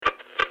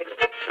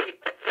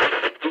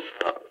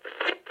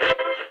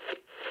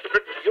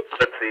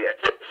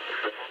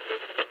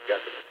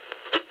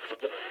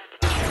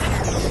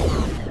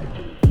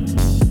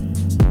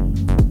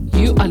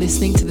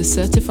listening to the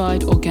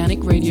Certified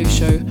Organic Radio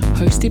Show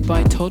hosted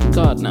by Todd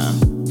Gardner.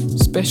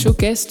 Special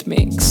guest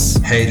mix.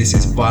 Hey, this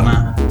is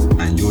Bana,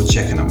 and you're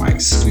checking out my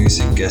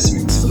exclusive guest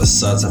mix for the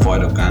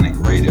Certified Organic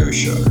Radio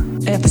Show.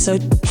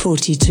 Episode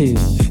 42.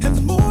 And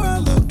the more I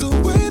looked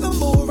away, the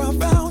more I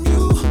found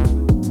you.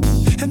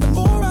 And the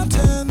more I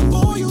turned, the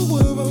more you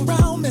were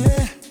around me.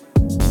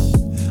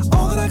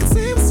 All that I could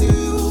see was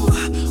you.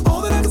 All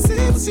that I could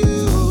see was you.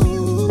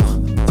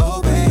 Oh,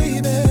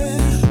 baby.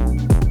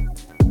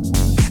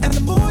 And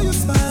the more you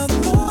smiled, the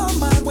more my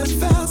mind went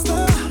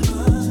faster.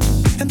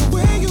 And the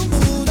way you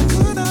moved, I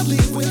could not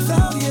leave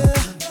without you.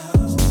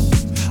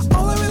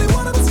 All I really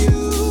wanted was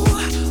you.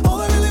 All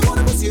I really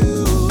wanted was you.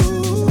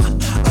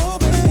 Oh,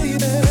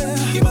 baby.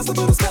 You must have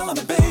put a spell on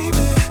me,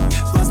 baby.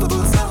 Must have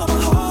put a spell on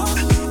my heart.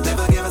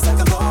 Never gave a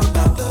second thought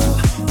about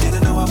love.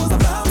 Didn't know I was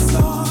about to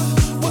start.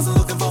 Wasn't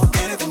looking for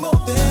anything more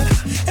than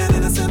an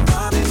innocent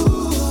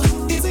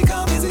rendezvous. Easy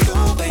come, easy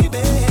go,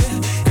 baby.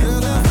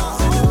 Girl, I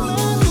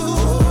love you.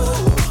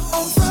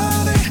 On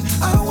Friday,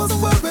 I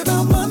wasn't worried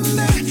about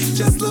Monday.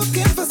 Just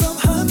looking for some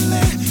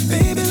honey.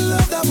 Baby,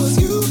 love, that was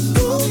you.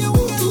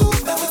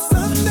 That was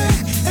Sunday,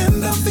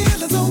 and I'm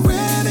feeling so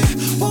ready.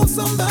 Won't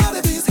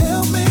somebody please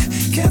help me?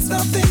 Can't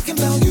stop thinking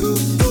about you.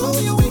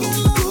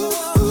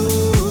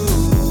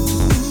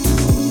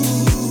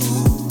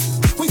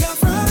 We got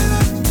Friday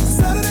night,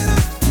 Saturday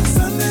night,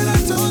 Sunday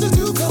night. Told you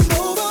to come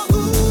over.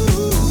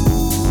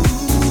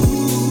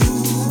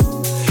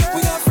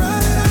 We got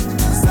Friday night,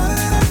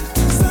 Saturday night,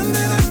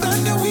 Sunday night.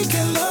 I'm your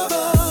weekend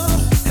lover.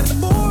 And the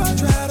more I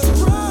try to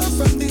run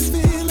from these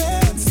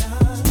feelings,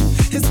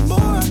 it's the more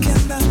I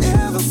cannot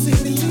ever see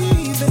me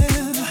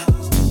leaving.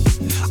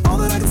 All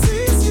that I can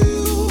see is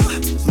you.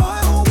 My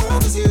whole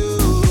world is you.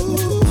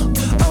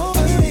 Oh,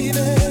 baby.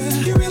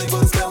 You really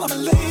put a spell on me,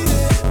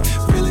 lady.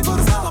 Really put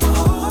a spell on my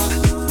heart.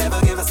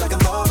 Never give a second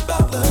thought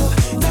about love.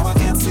 Now I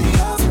can't see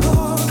us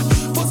apart.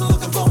 Wasn't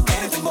looking for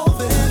anything more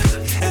than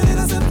an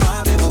innocent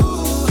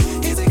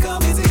rendezvous. Easy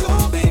come, easy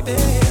go, baby.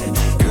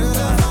 Girl, I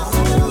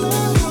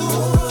love you.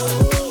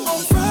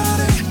 On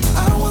Friday, I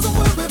wasn't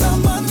worried about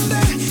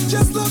Monday.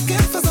 Just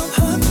looking for some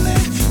honey.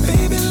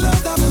 Baby,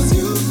 love, that was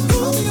you.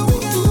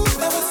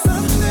 That was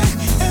Sunday,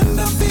 and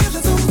I'm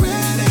feeling so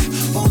ready.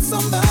 Won't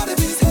somebody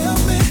please help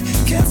me?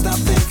 Can't stop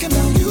thinking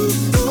about you.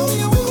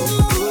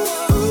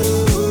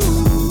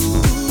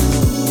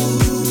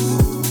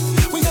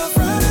 We got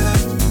Friday night,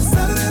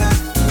 Saturday night,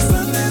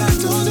 Sunday night.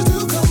 Told you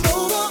to come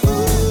over.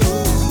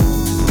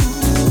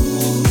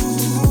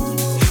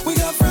 We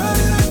got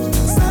Friday night,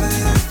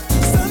 Saturday night,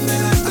 Sunday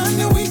night. I'm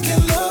your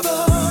weekend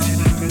lover.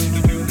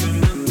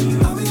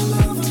 I'll be your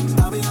lover.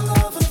 I'll be your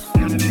lover.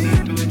 I'll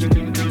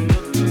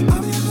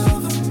be your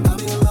lover. I'll be your lover. I'll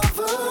be your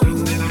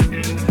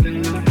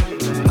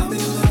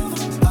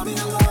lover. I'll be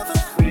your lover.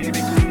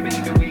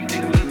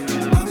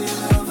 I'll be your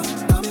lover.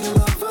 I'll be your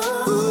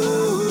lover.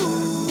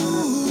 Ooh.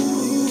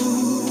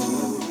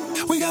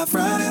 We got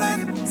Friday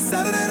night,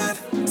 Saturday night,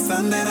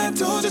 Sunday night.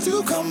 Told you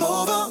to come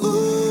over. Ooh.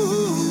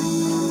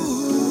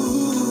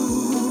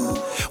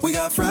 We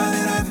got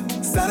Friday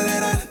night, Saturday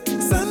night,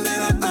 Sunday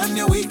night. I'm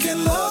your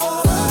weekend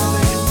lover. I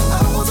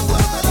wasn't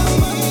worried about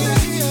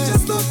Monday.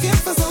 Just looking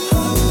for some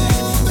honey.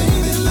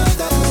 Baby, love,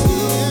 that was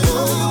you.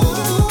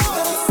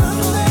 That was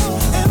Sunday,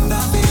 and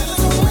I'm feeling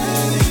so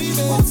ready.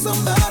 Won't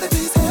somebody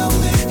please help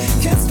me?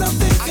 Can't stop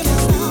thinking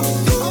of you.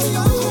 We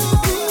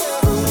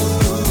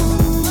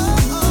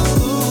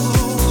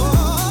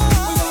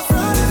got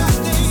Friday night,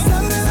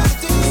 Saturday night,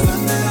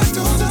 Sunday night.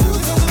 Told you to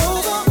come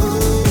over.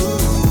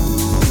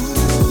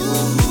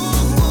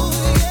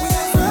 We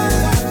got Friday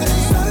night,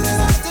 Saturday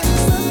night.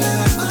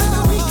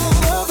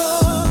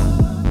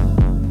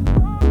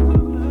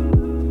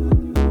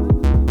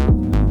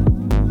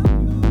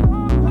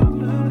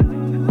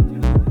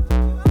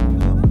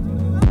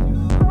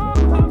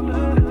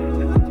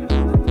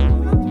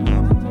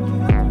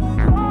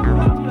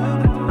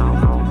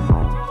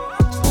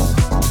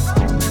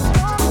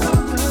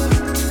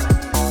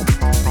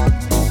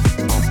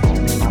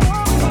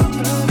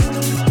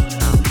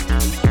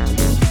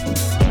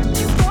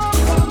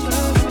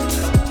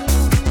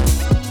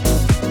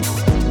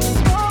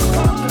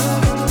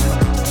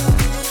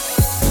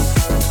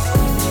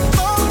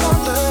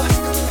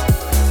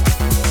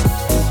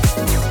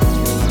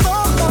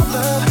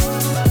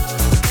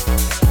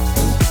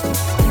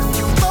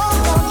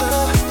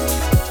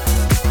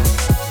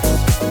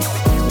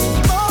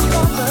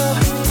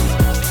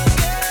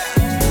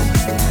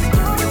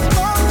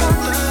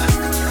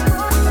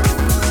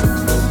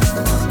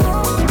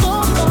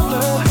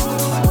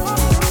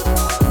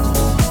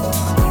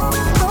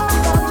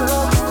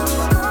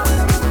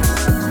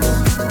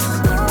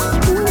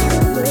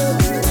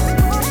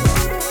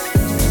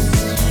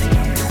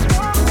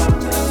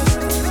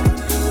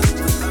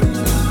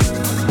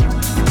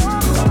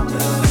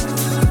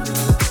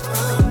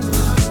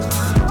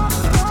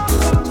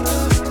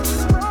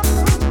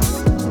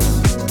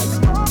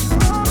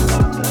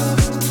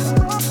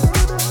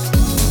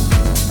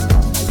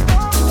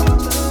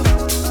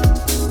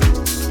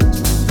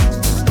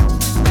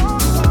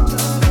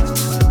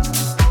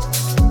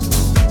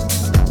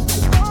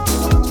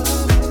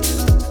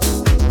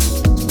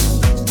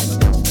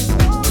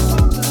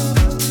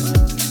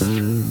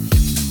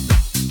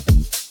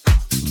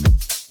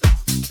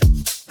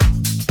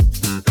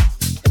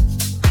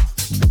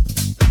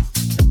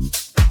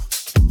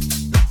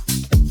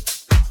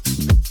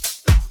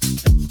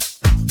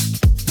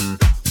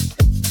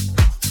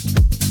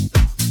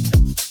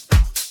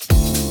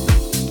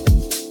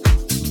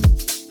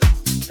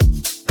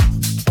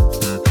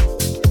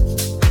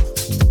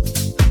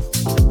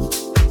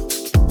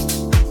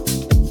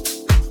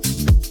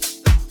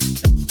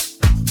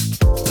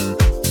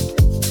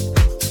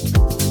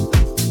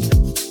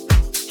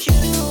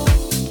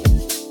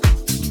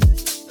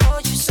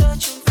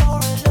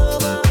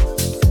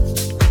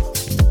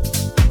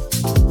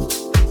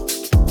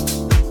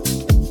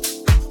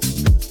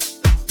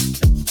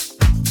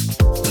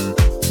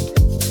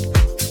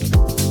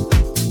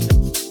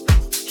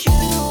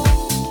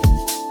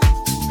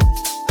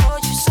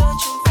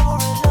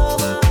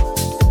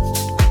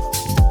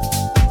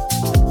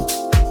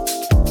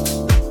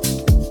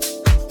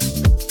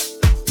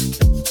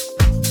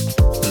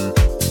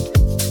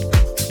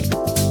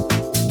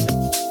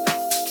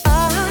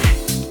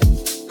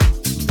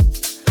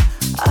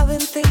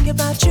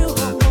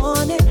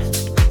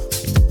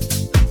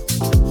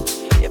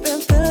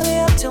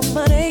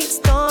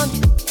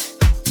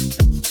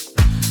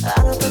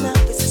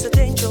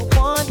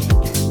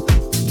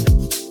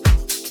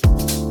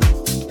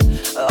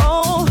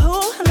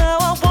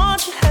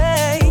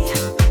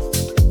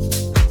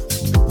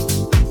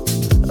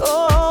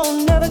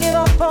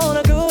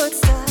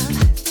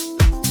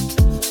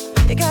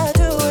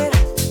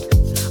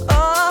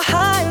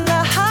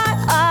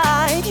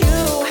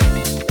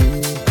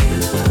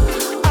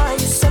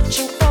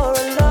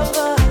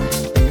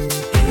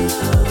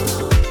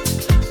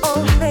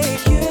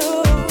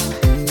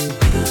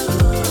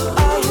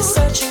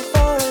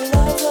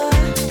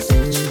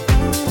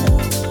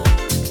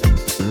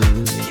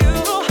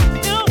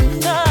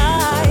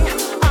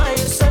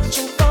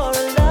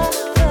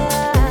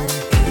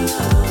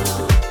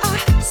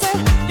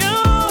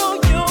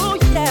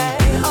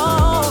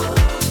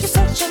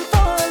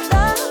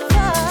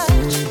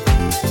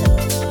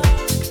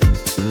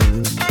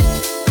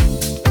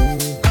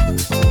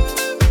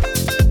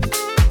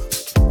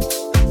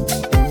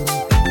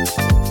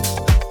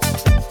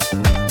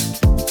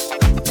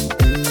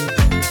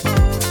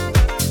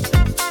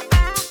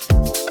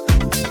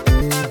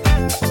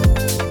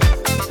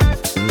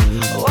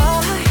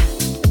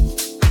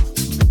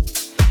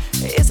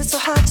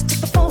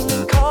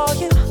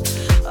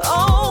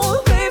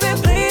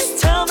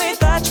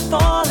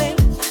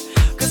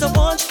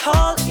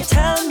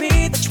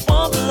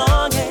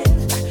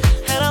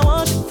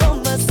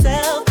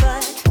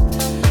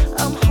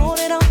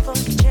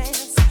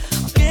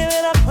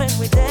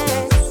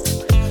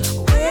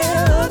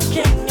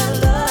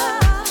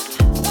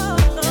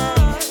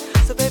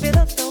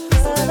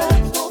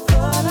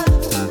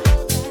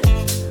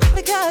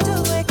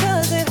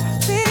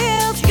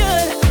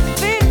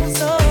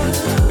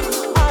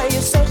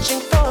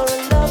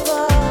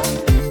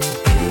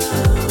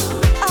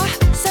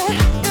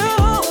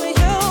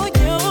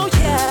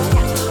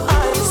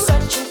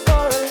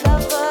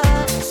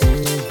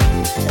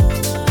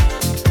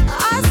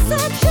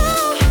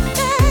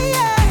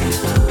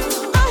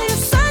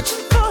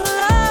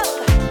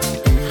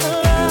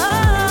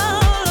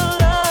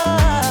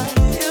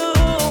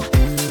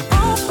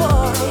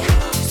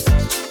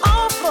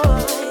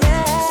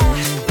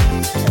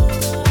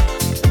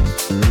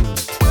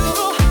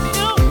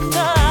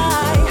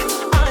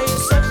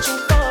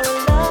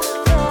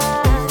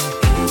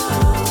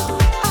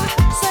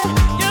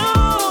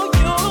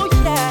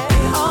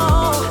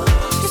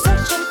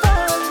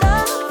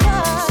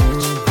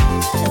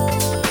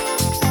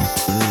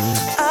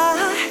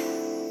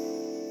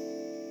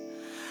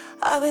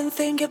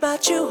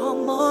 about you all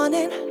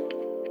morning.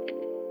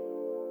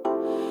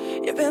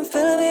 You've been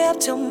filling me up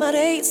till my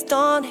day's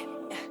dawning.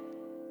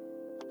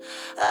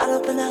 I'd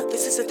open up,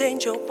 this is a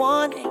danger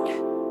warning.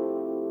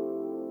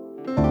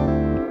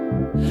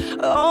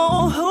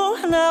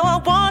 Oh, now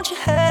I want you,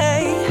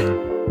 hey.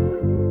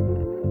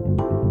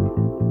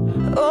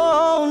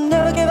 Oh,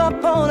 never give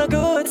up on a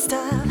good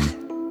stuff.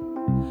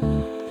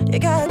 You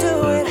gotta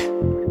do it.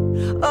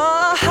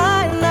 Oh,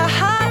 high now,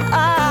 high.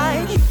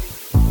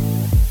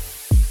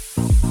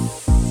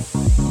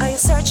 Are you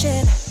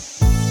searching?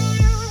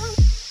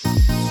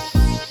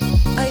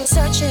 Are you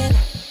searching?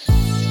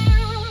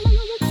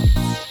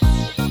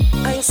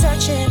 Are you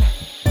searching?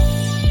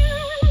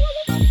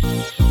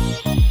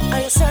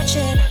 Are you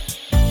searching?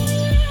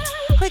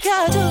 We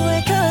gotta do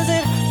it 'cause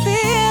it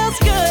feels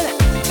good,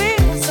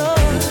 feels so.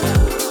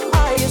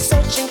 Are you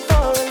searching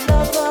for a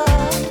lover?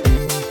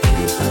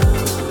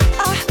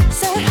 I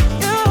said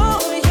you,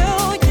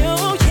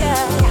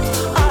 yeah.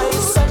 Are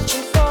you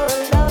searching for a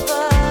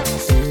lover?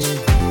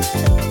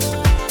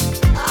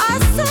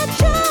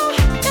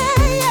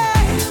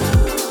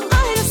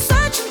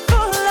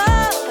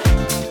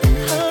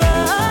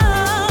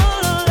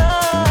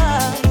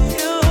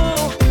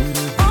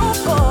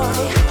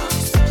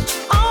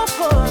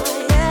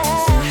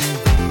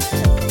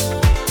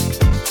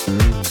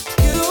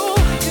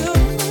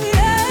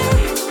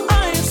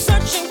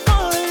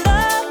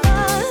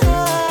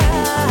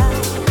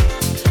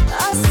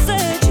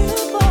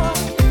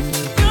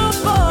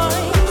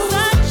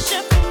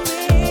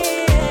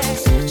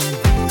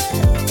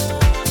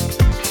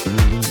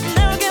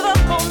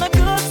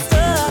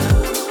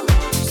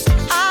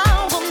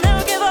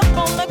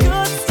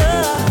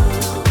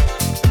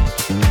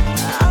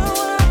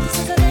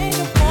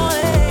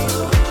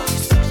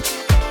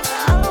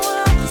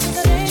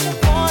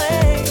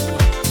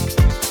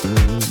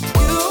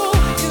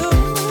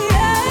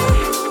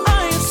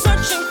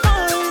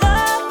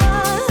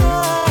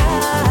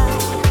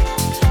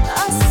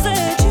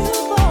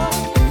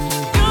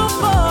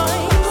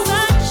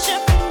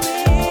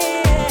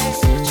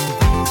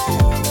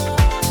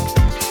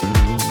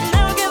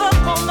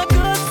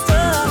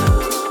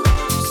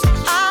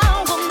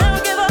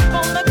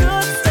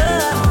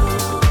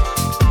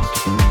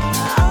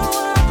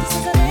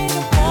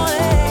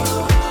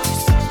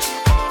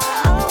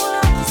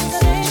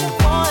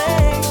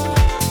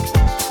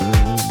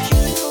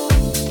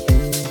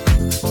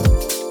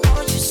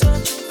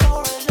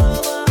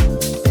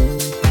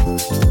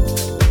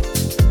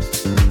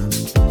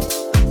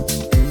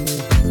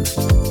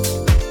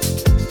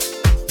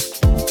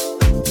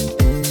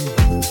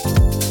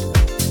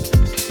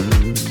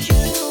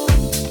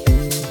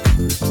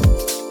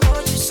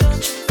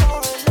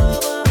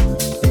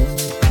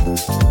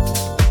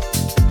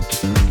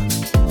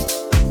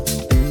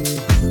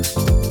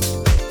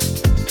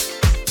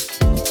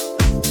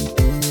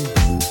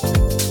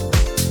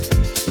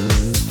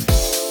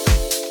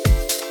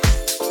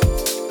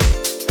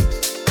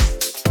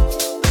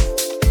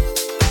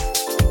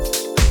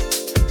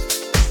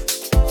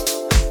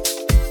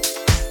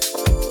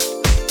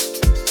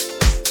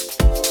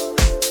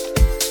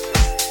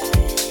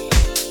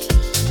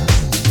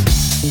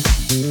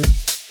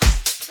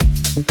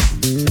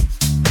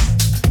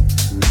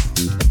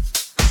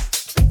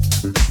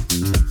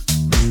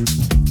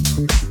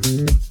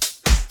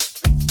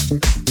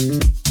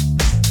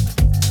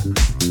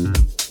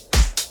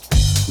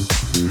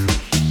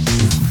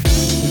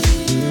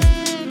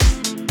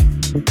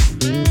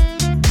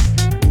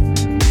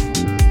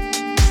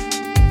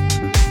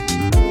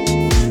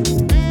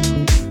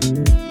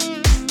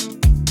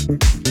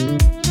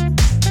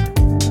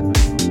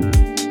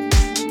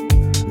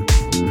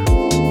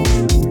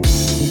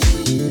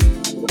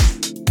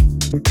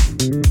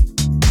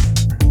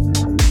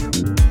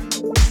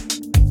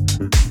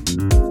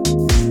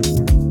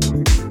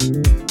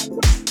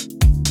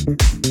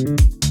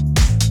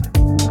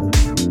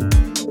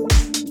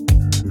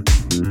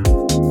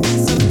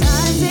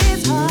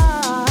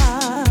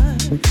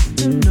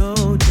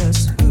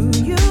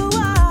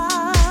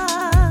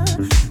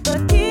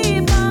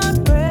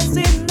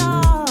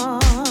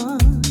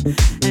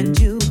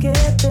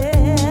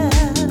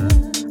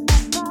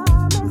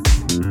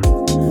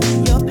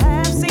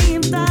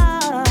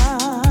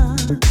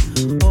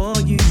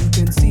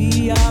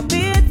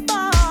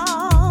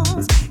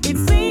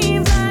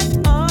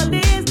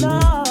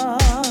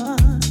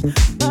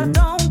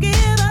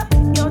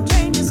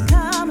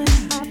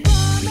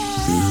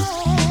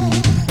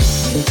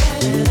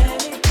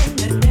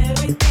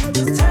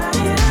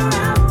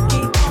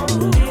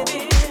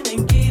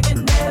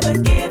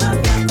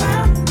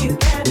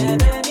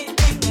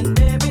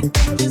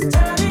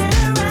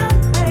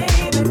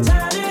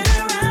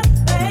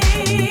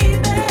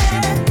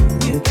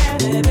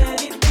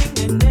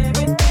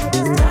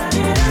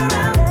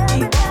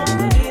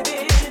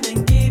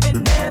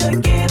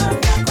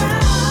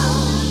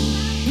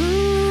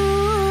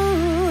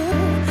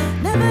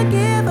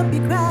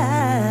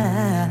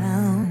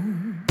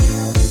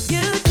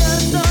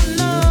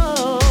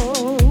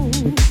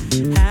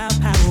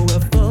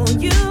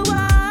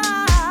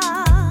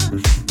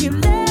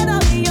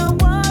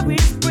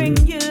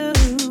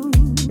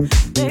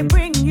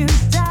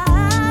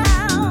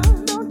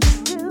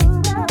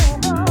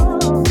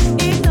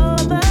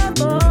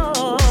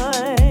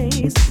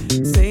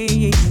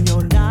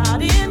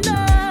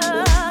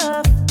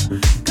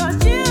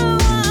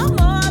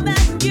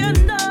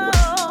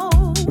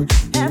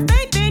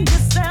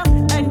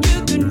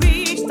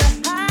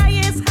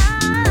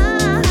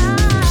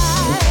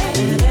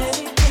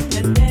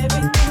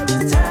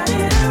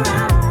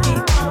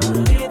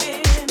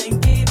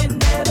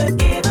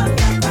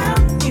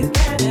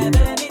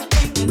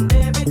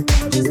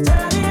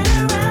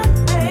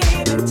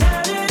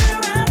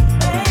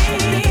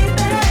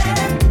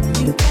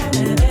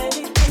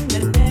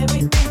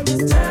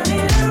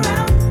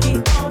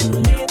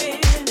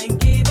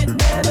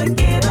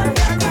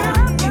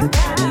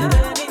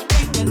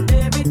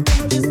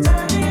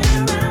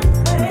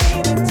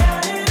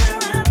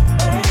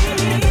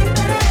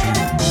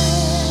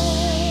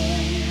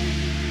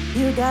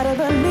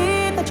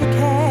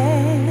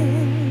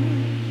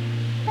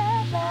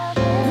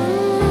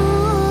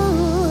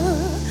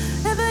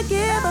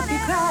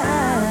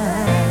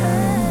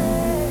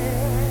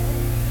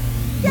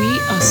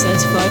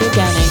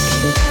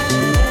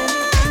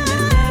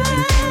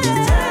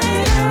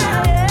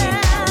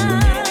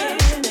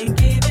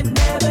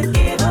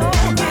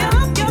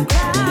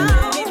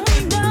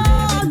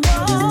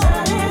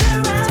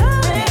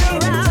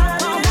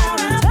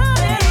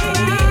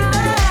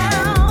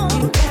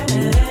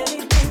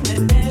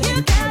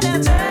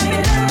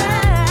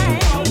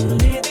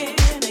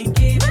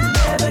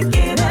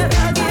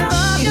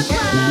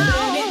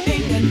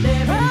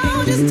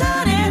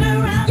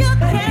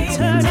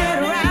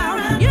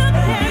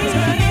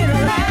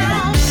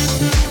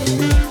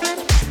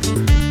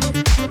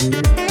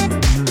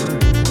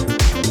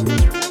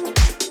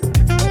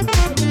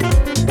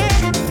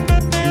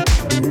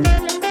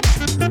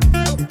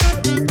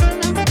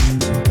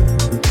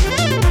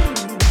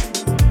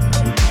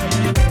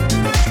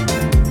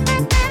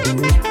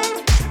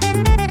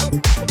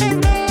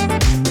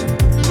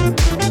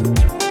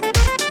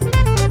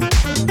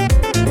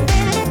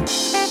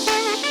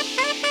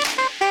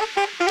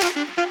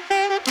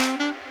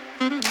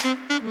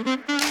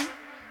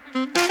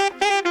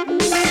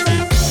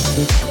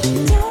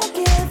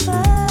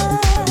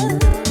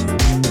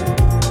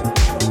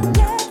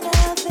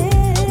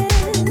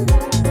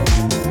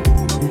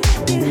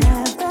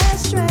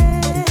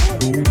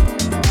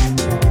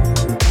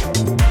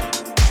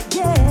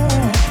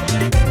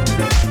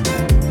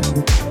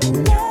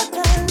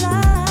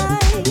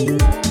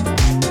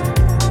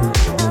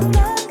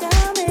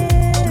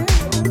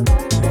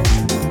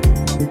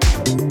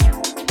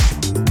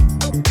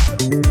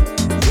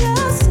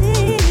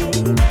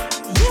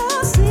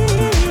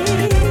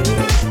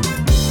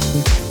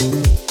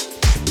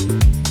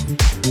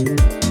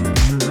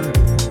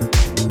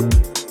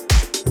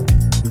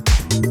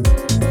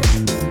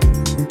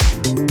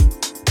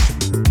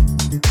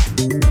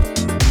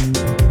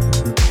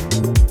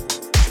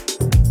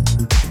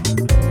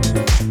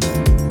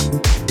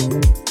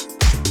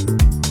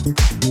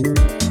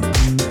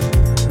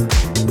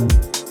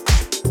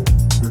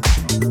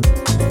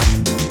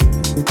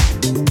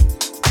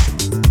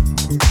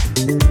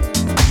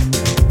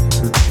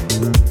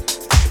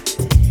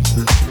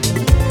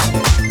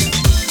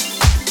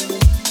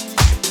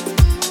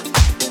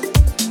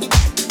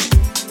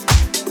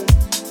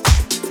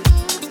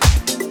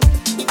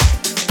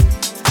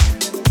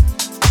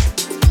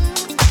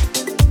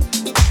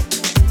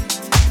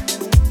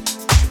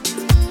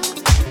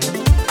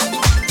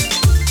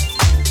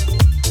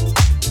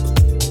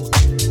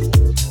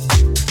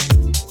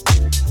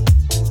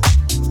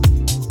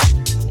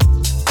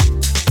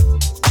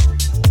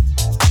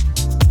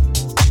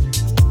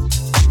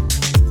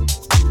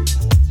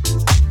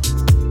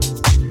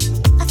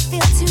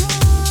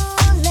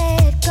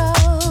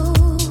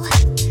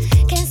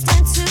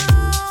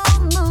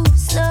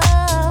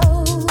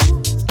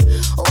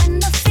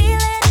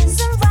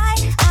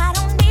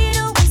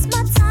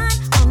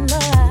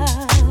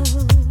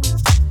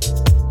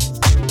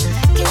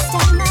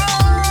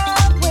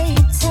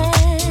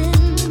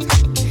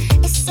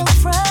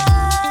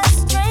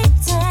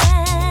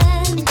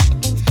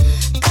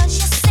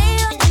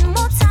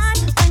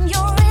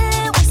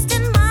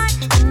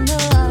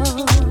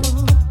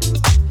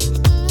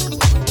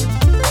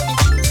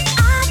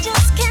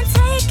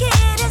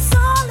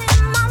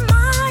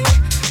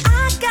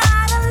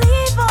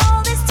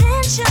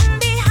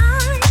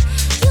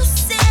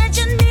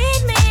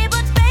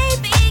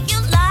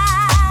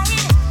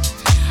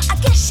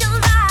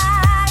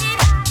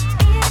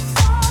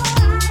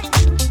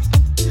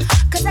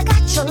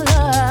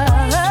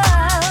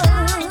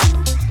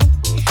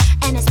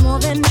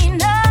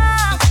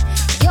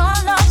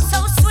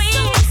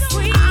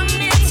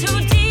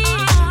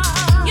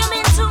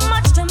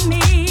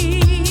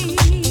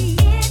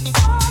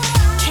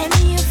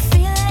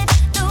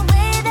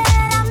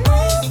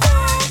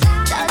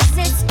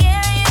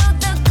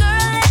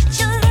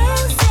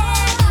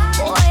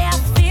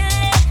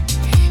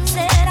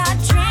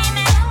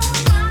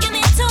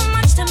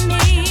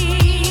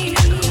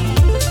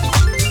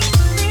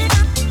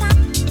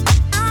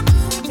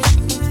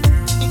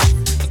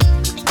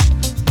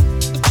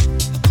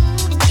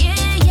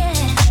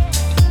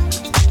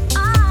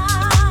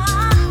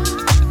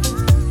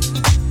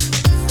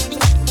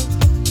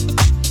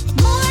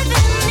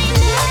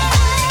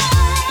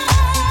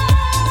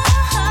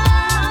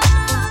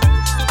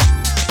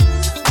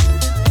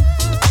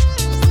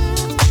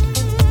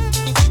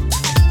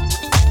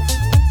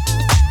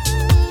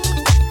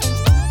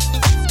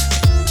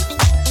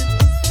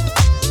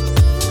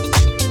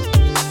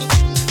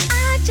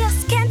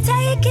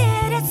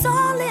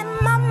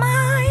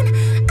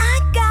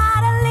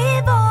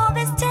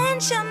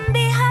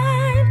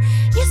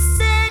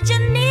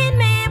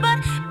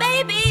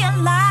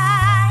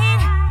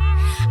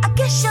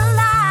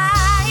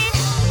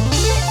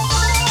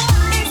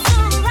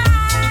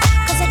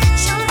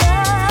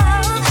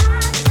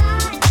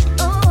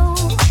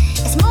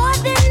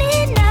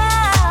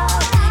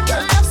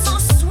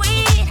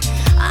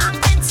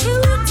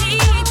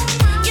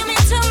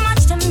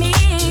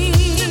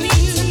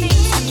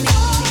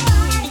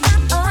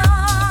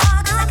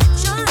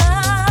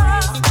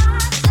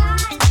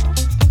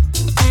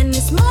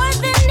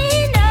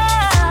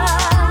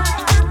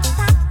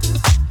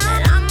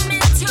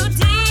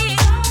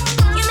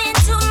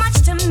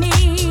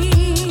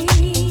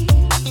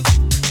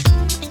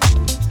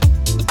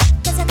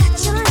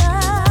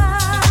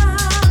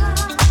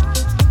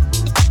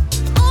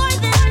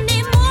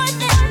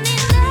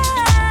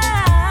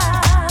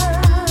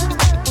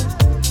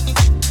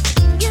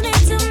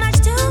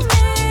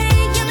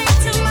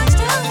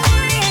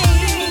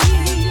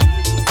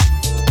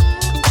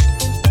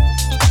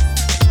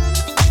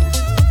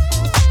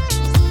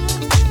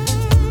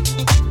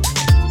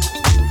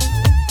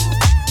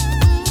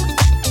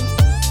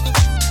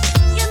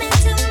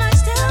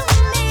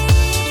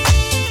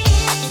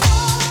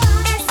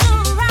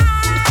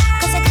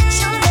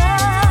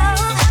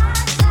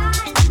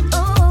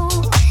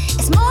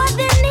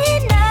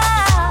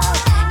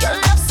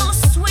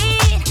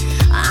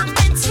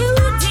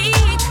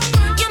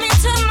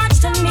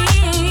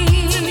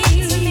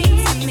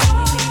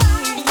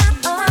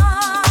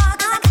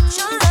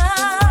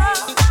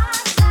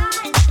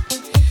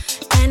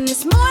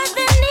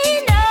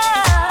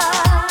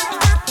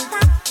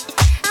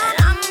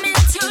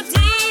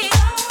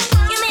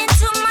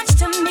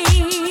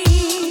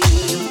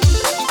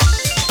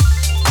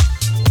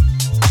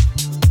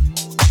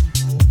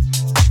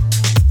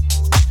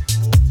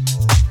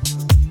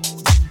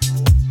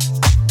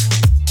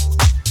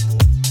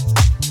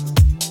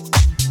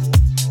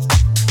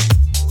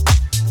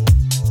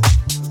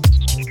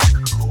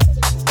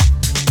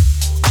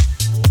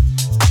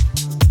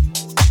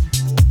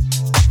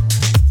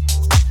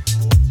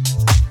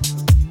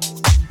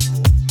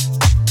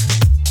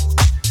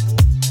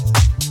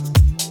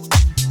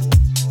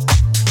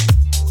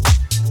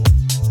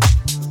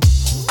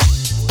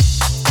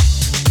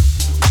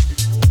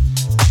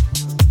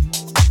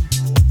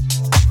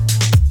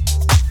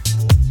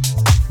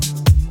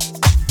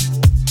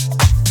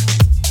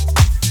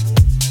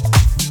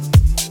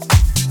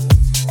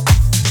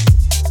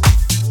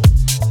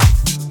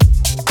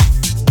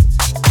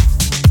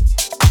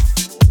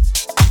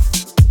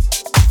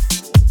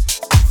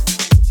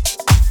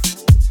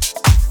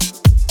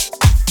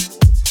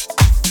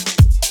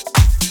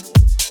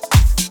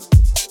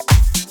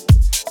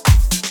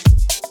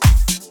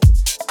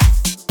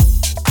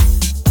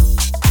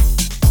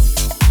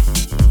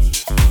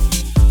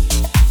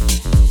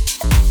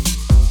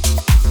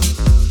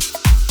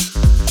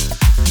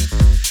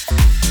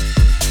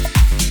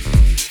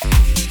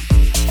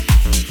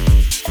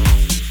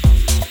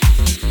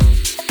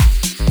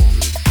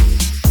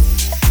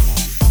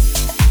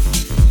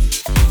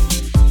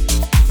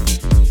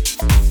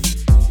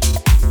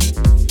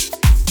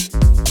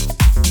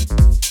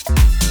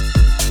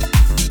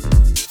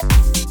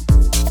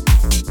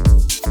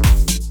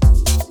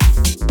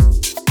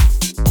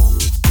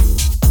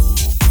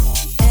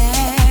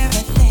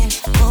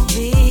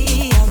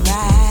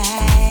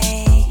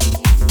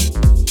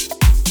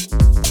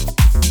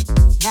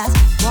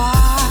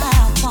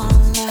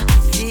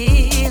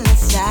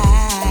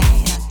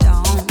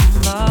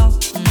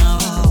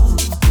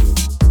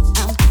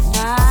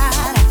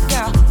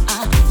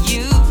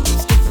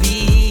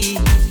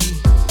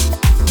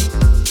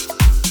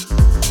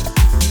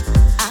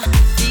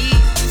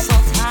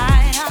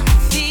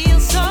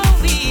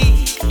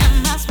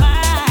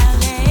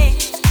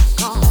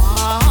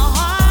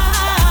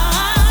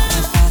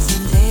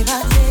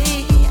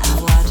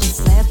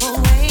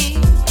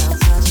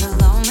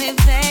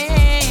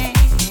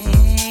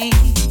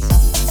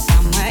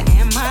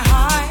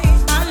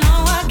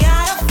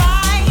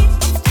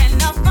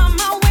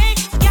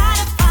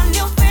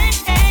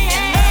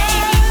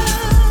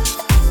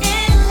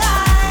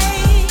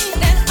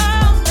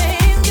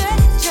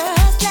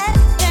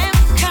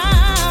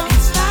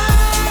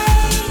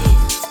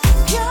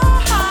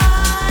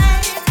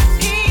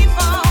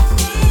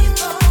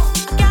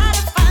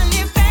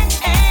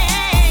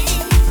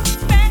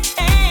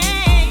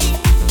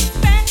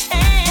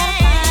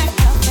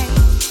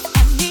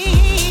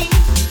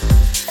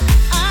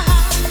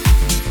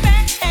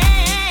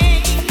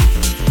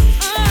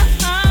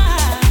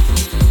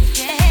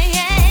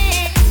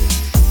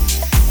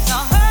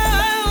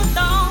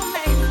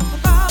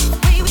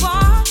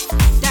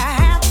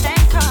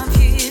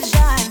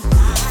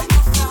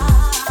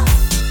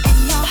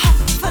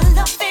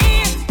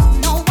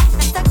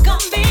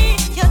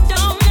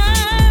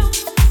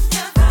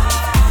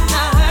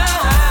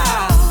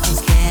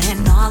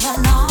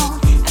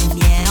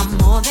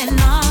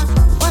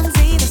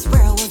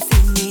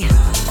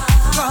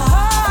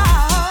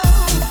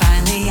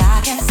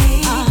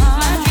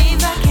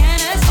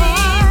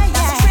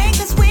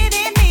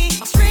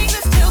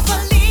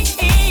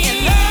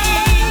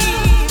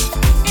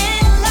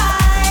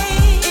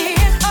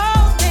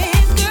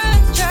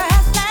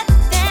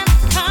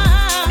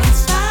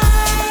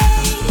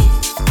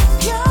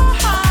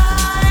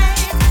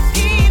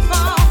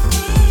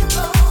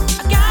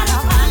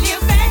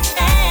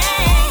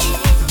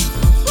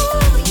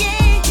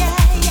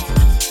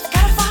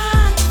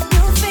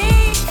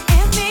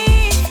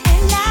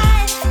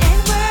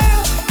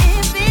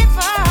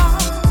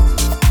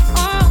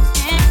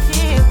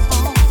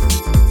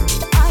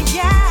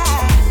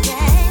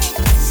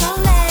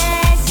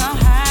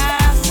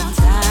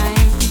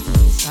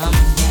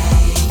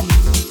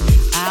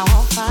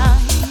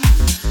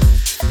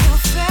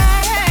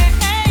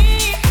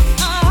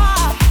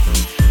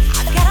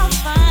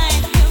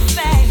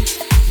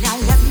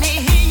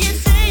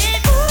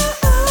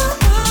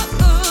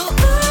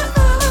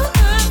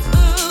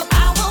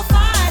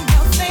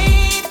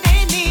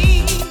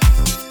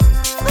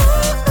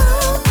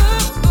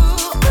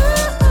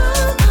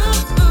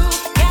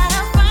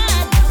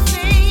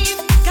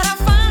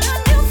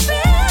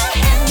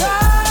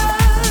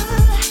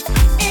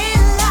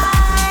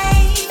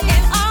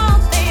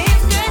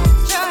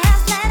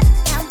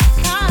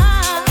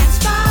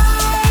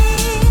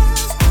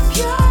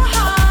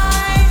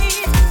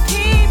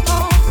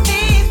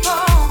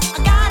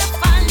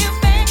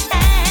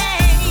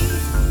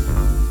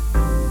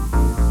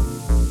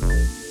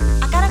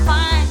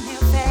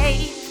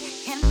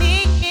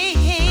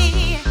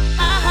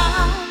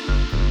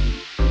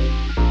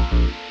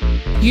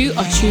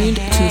 tuned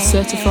to the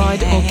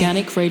Certified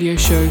Organic Radio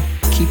Show.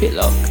 Keep it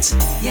locked.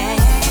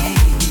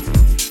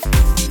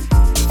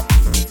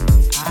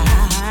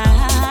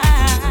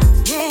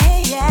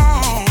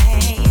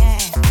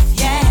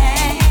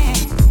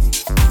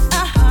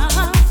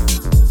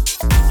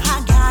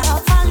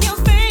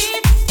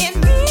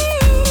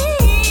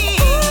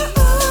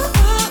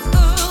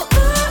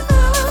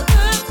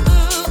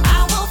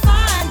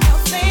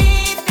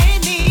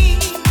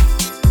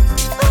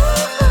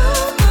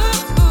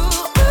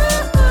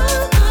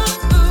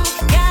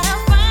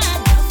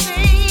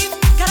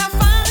 Gotta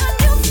find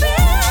your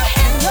faith.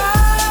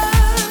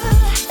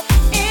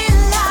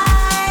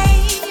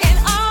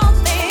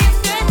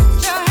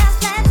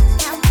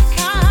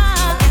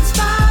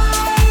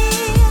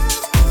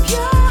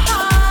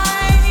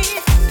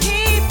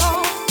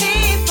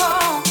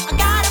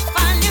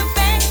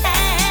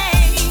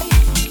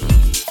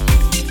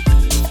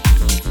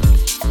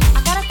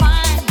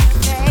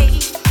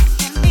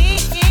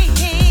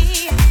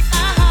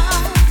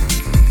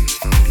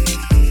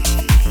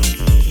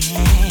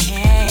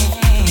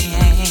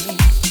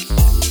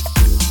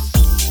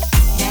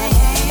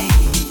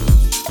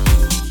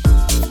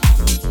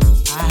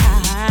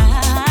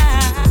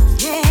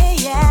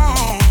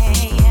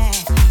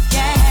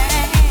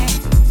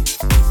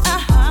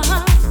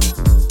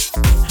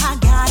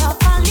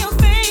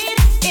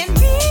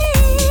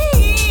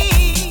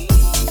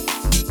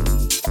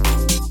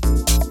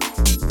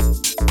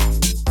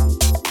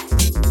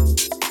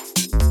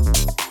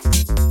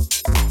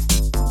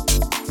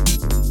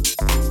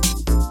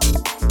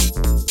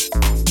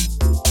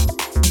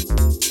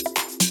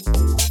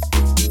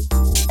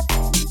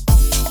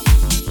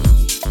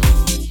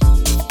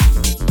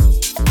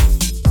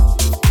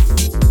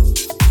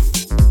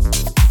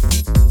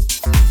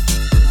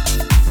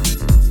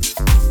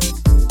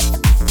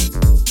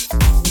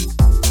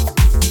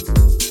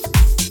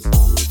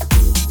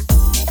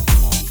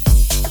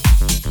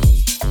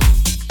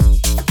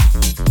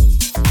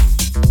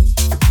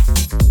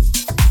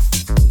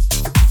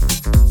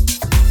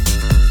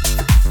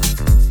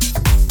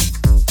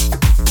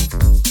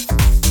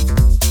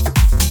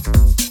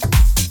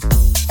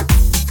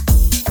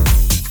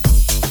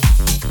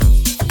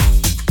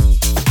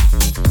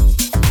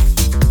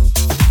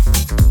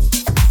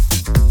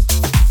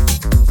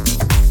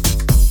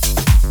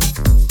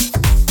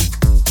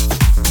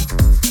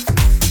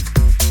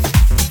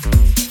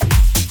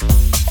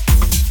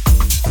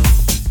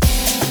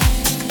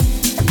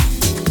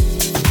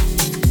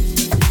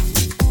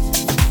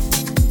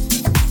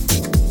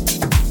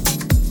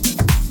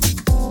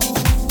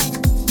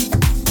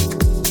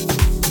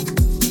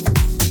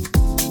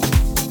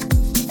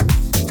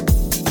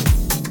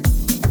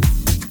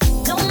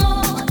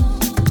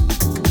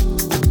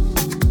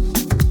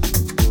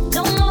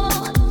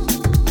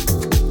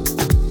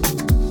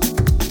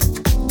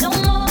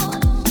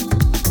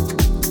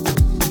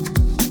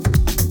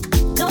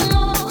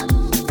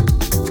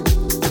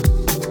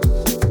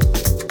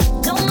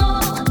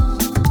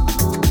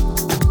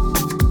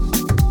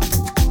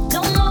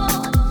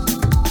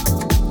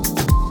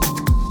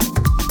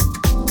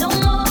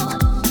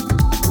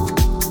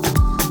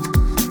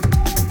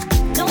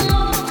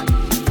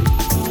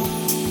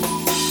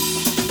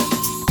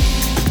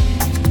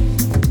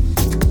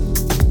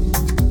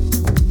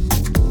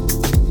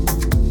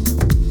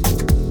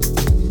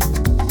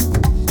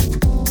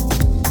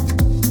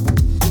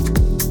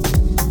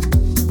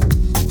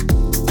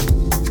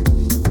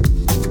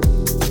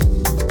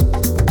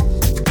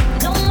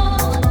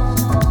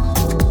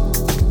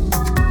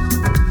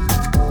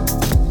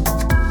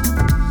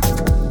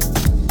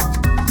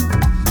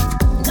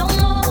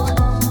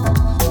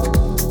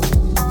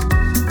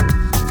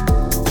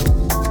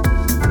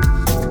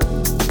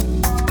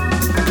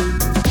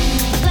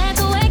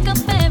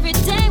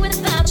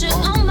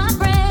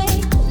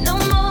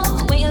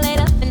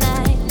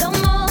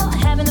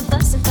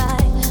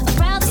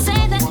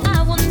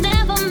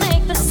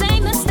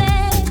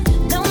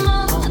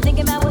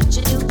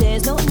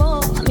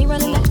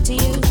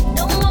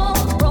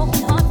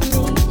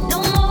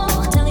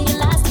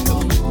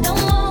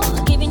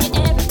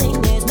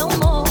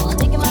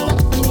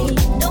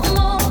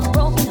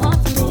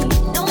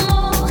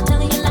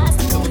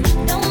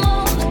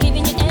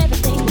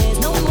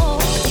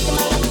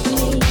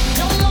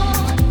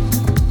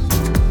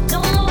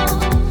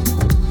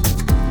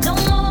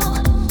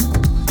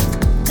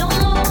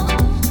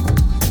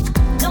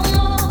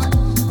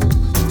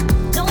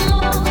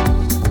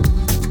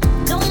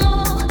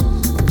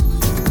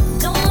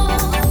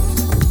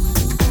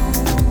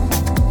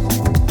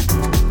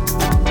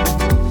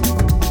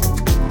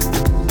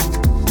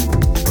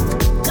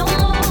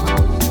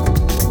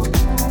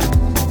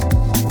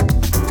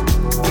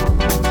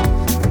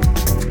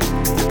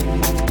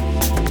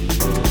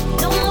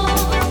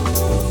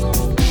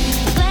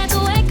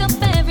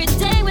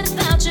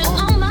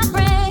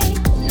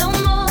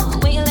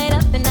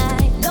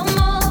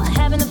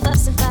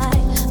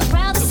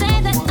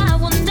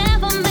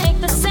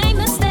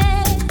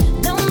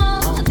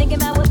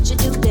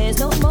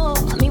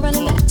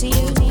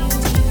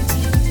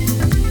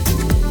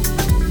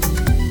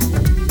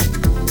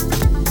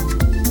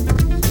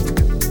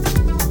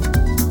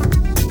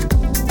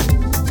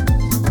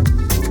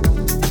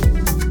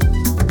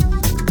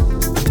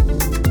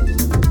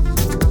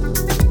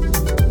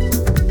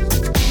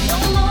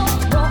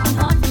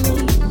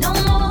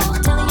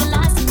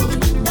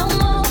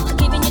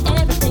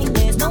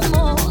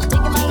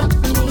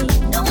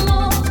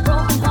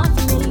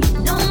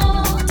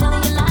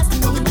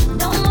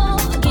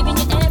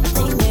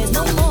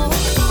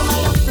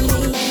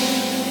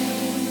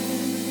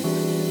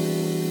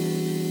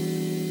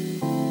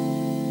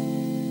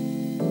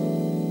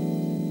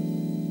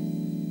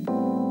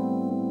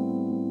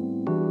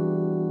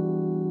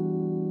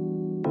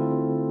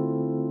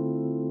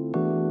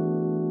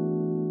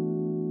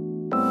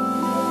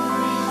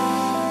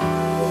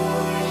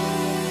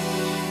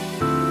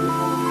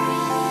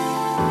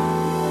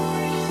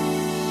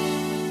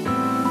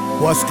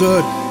 What's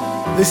good?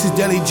 This is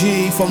Deli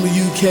G from the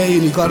UK,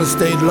 and you gotta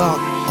stay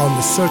locked on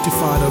the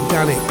Certified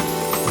Organic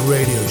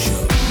Radio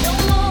Show.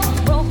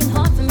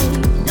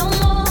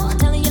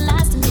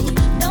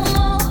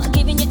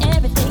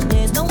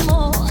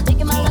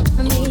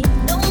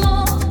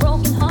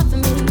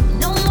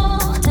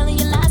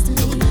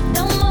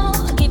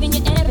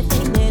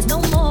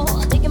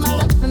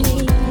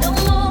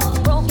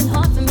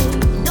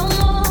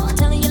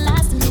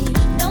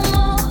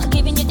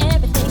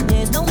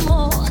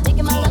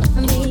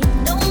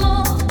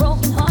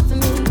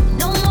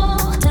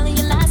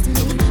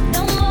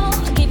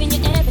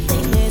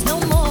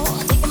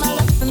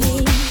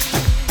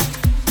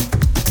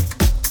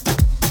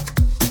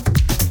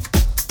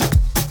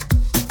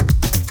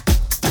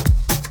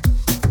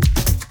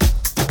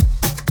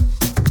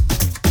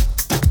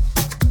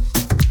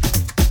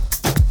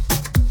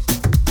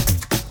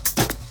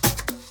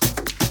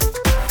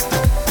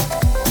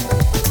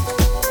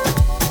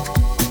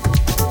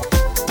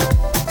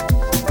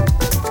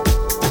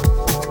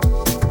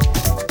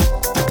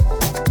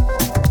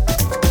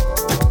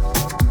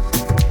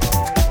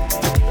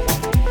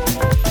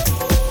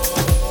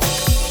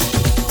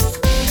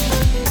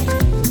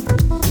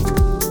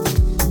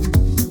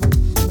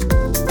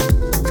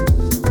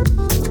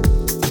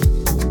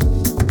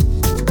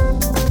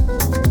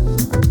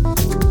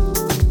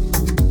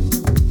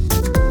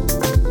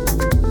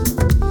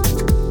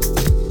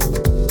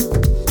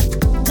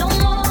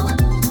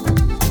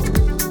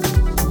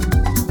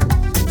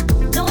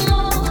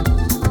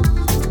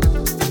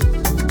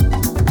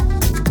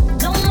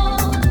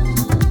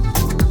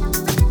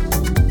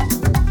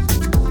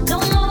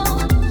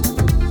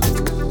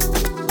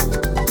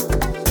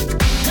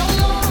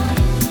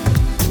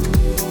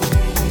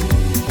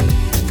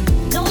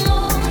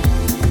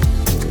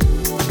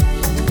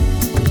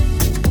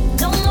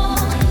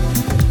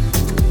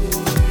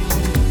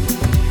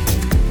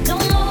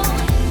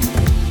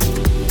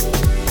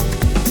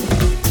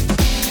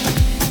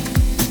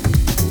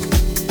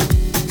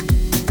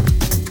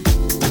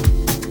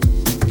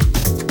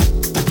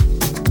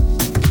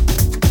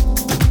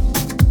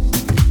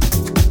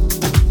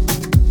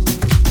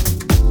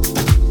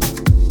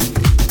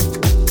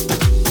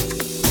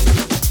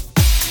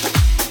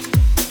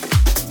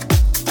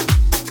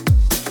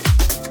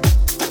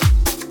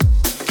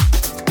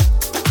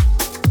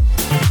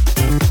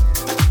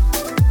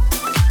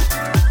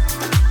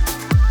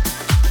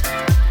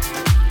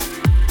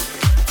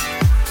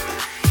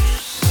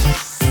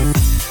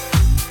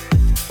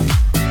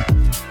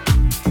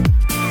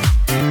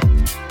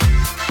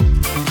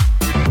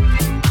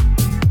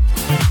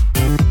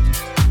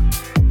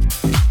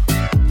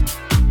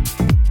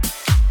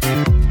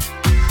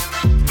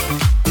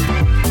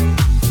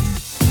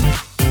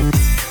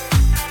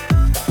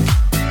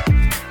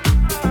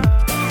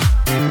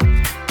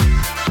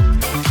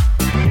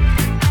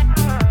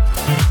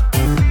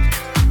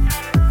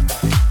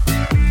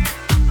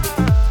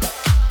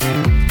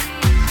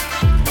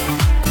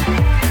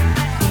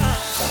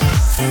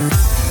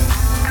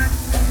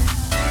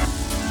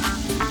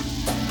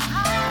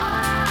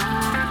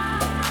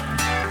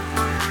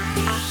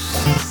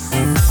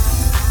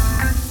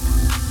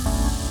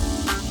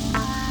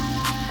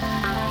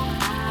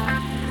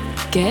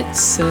 Get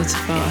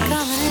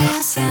certified.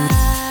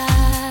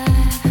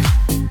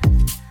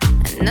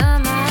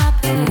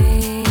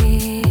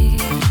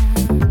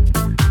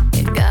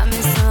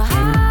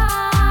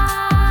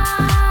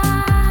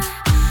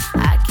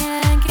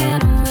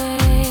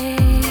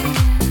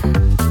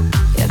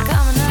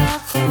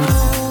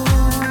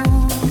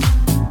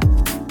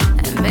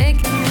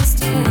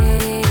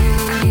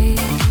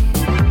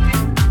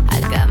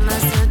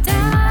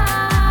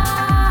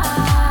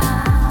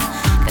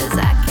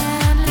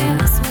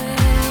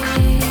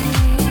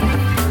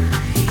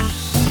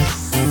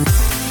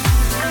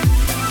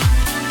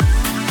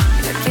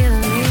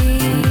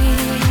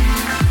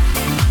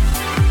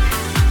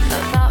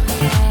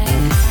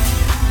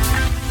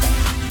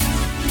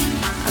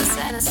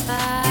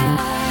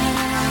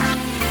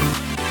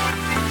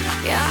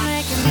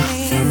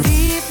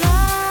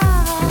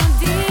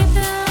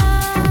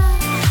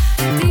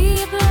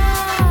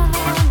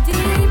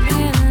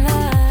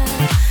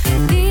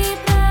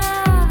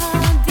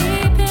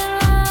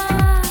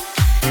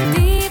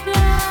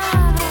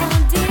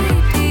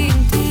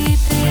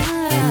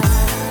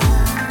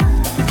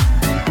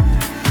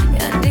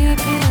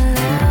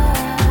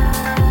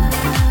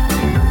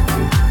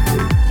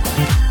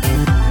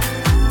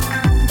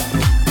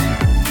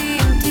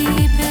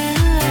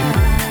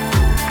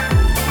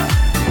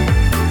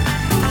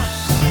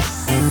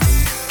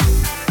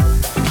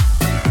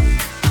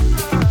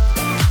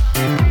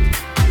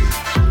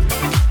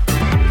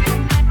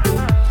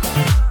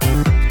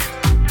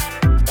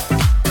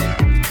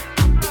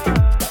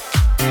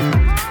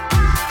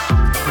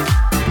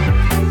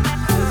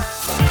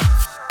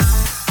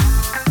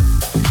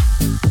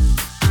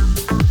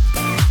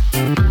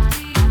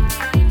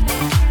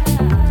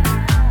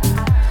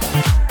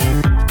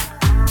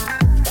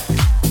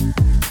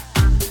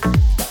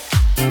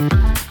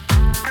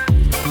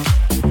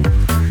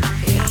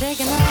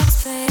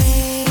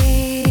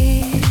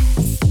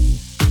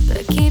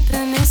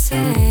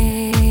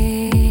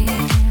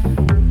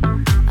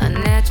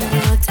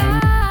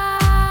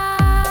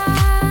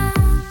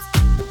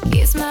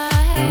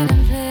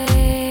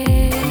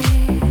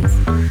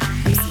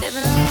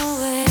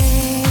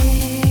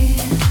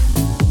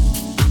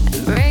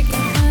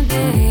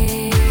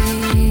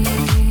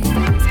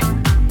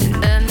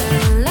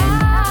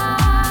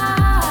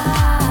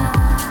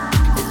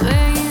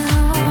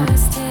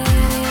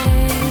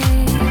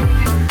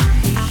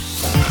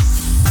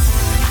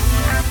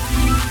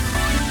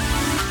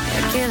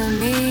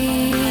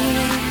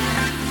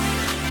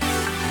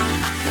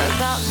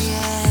 out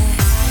yet.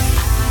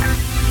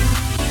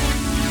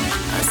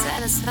 I'm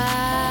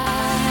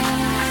satisfied.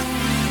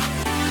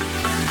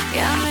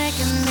 You're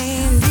making me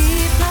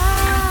deep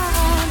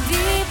love,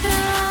 deep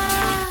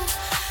love,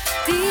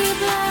 deep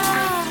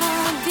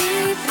love,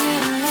 deep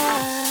in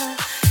love,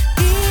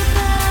 deep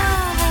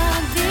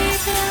love,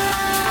 deep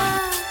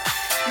love,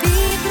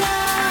 deep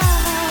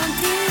love,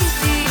 deep,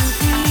 deep,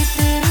 deep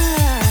in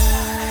love.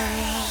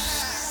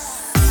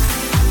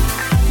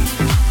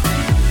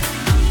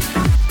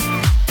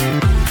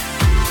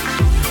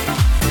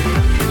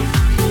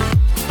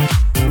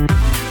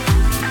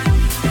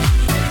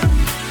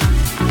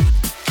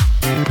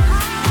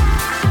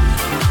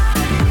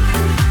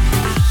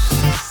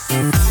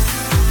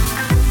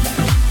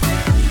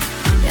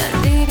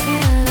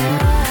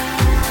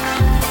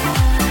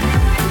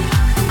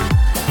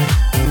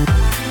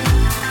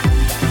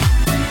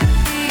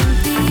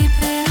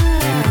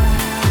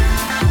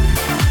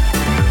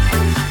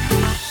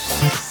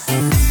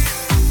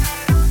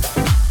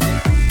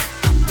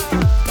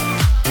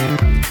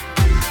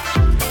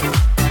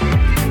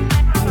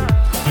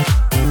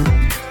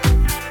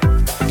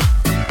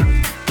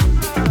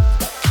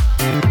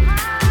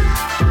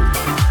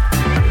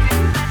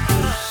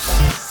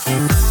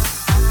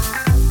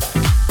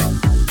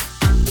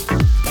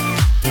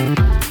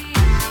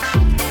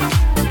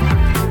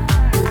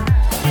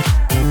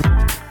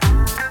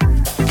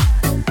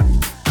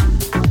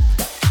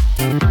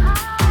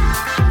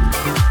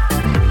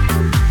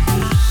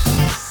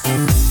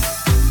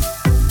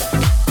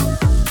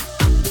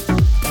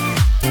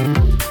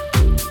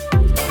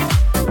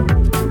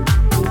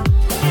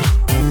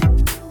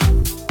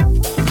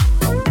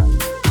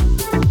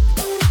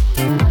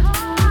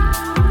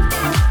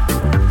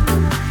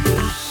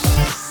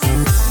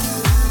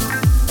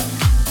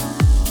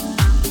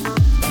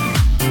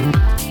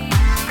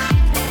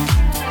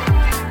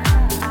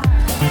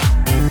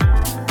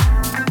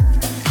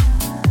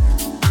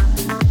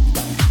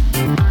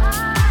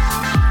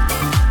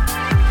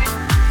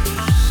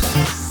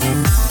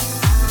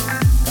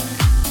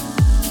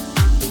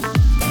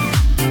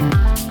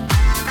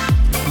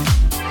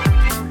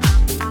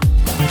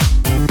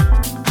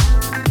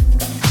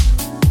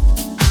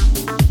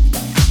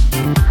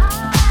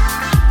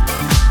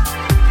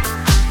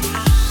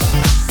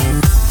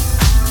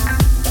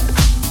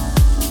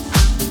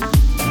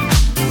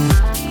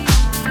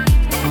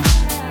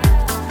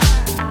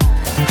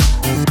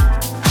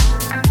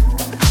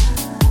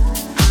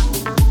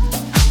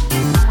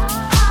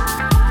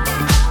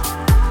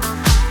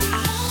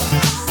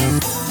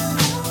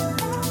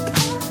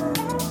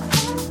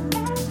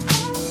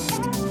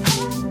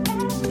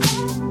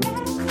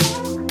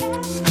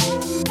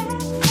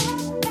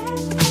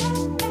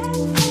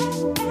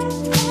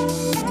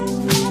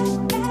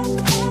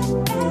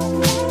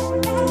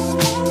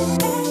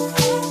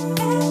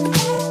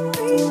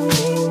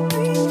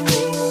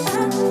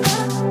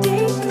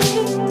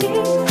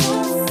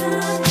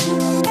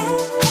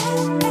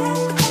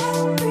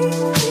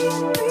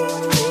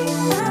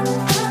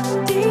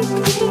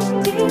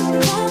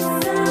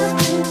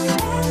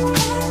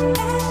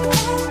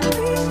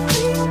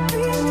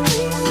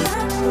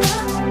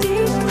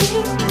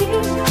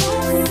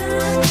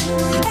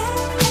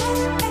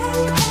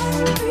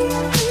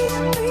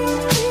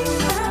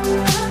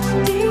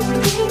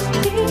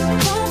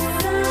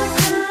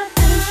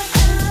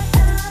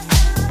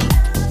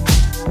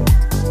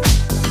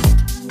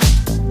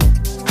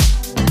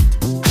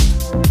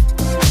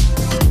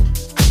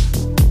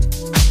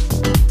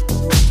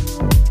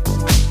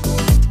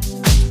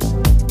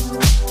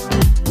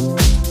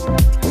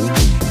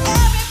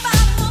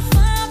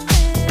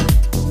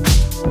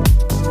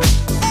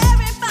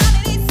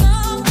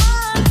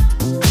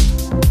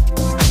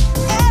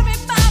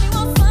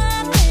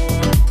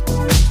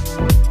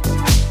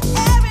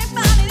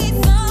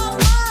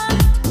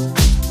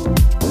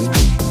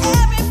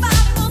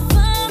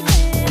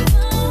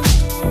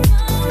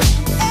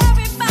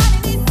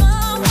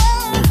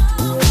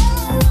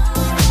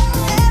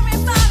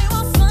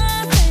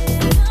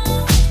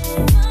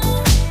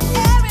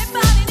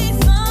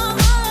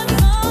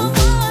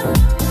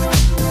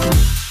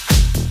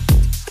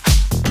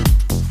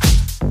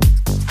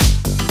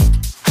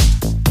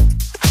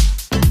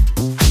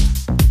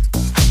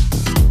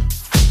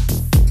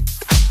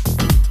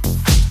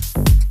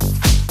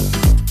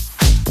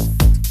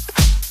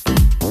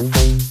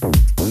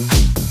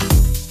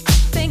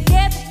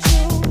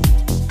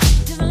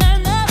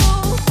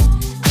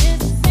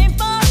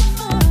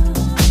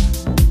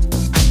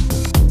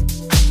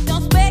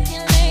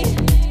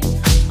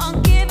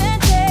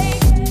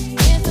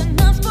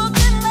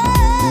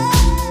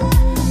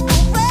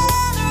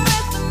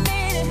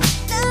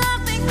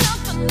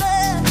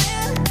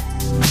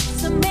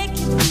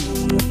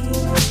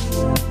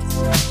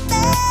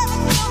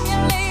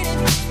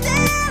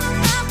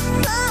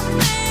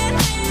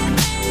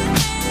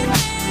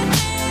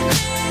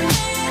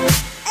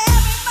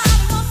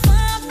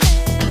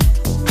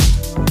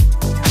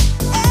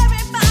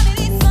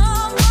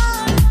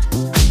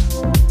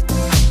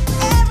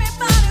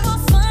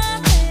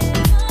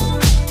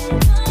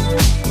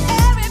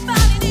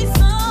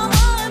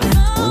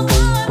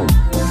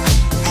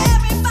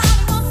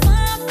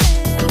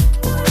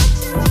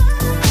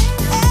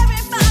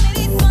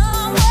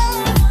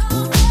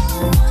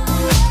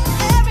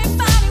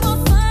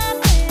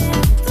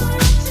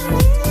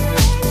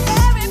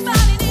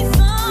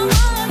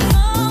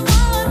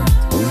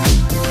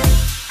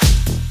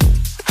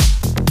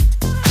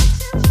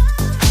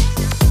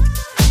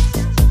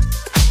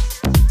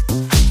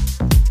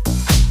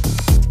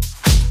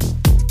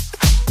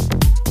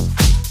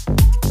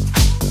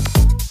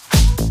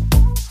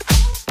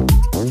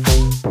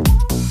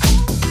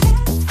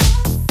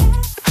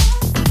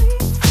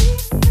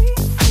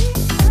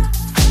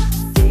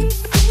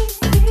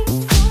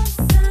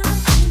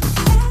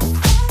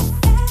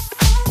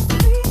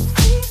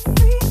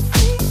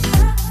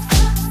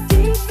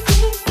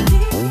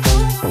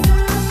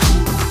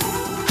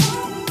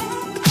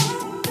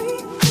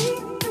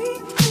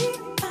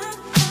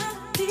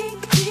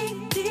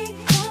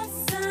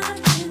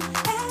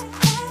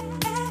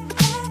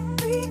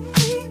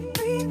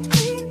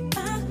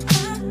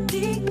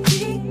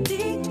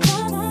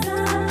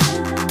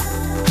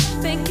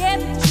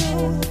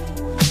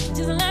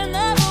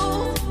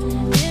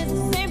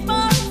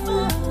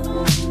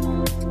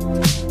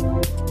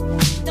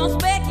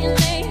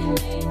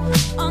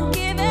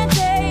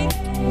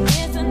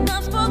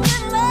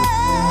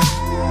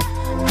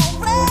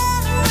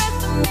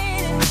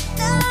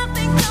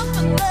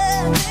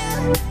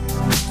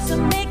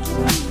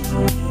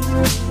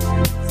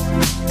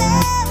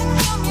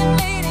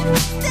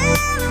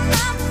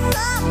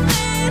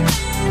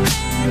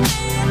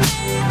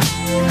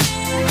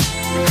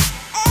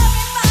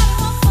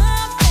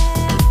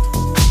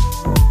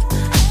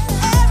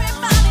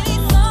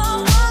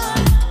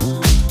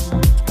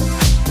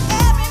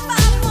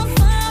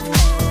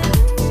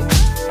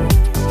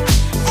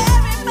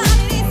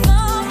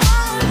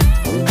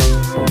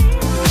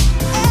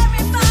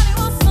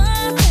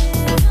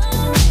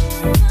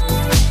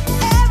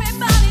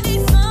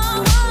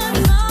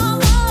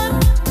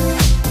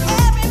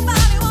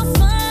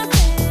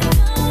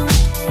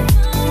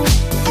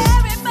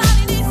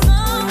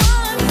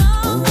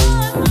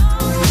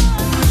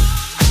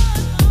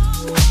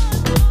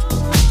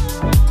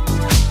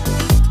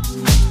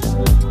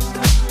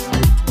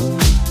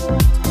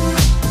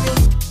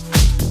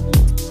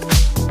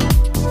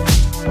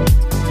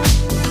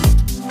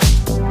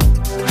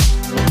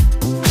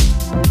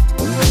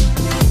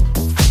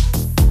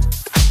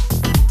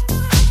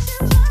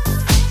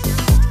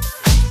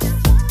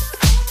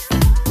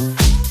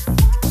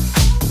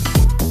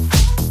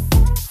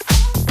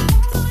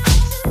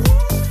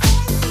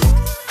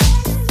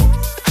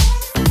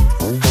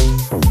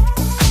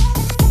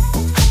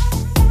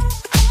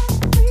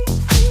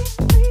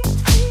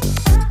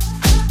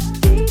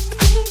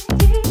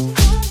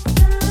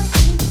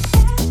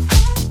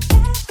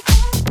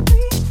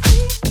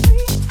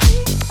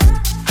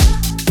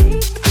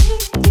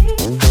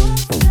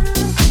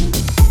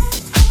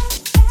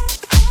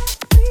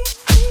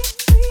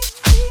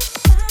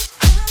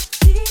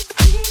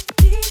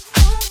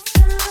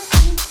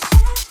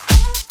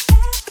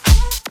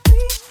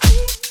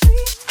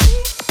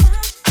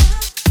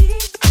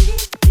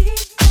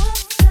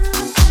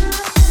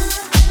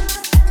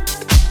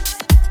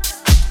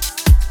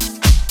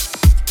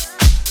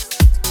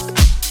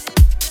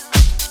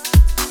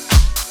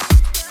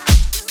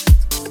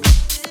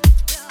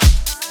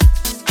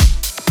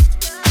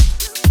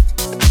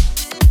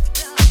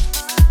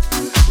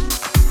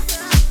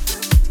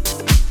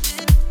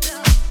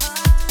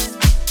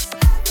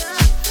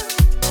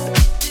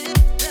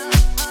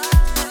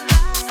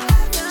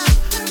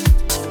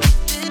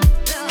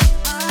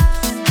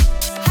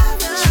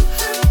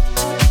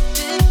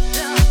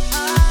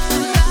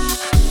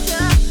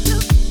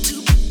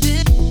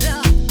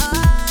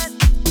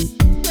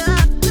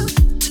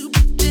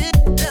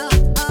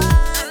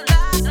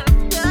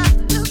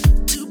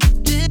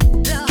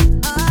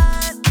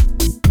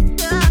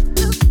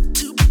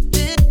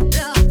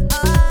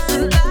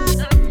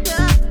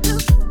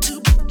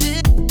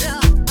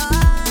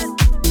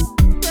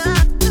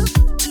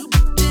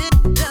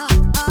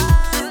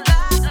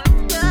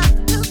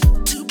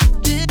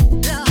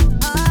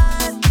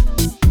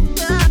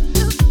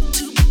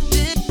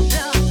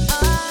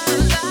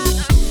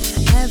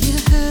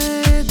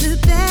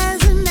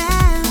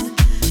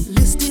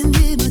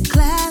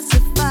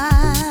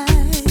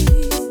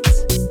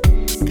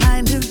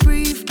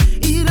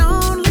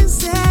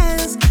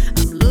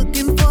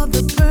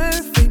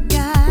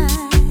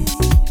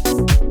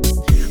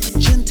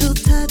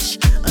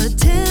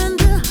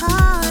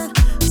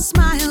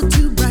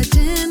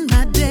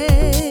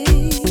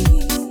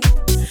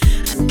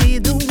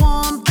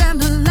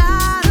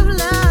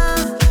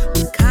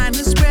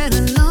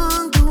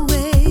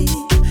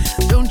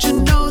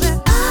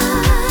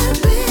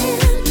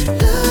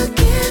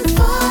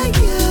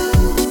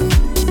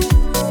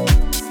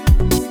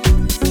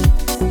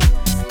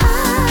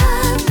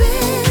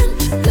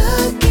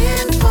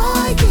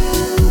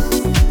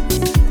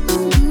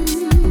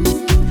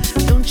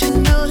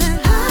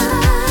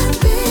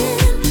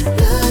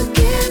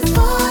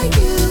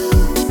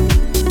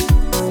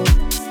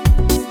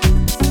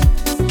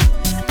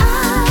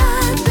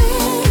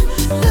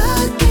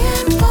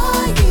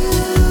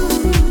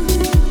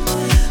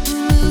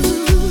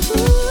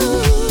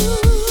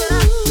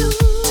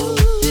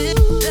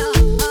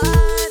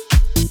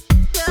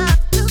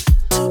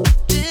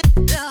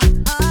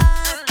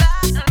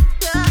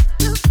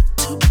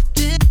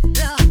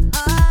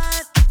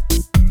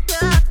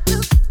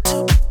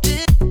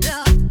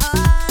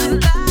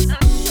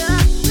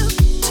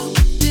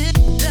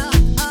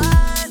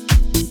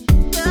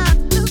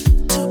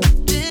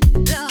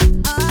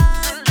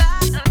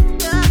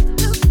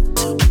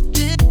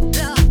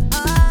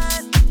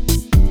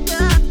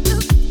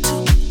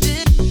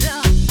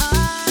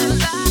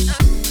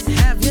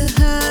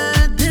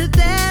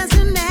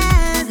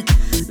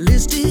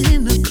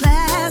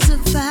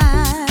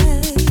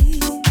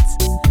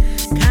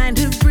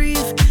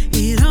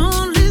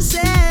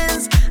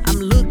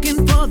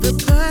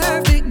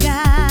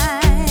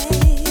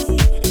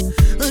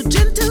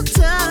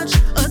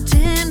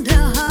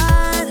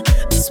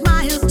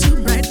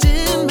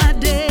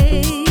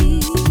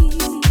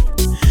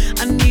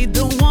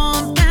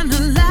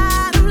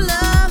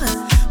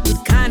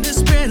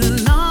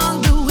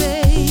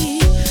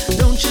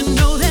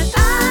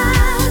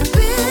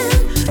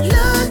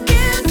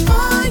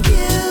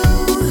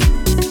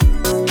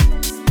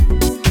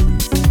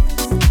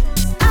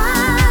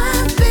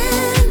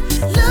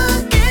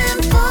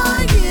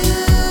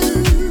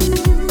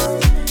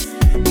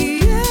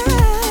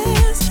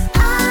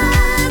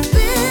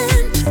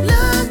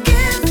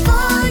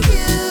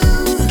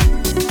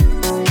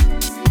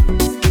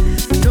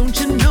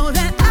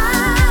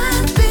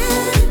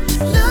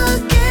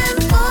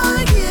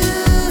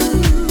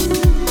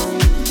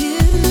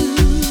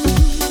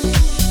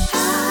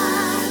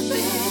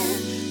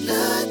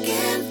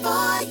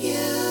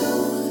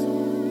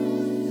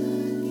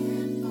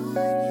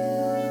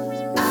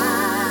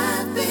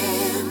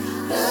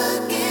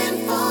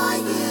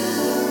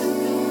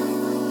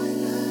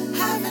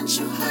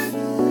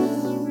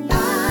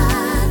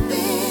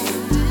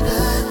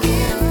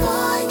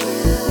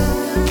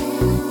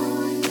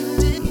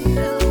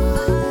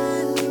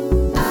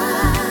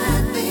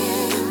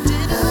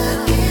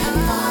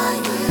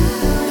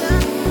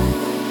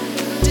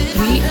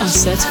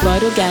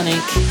 Certified Organic.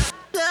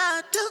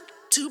 I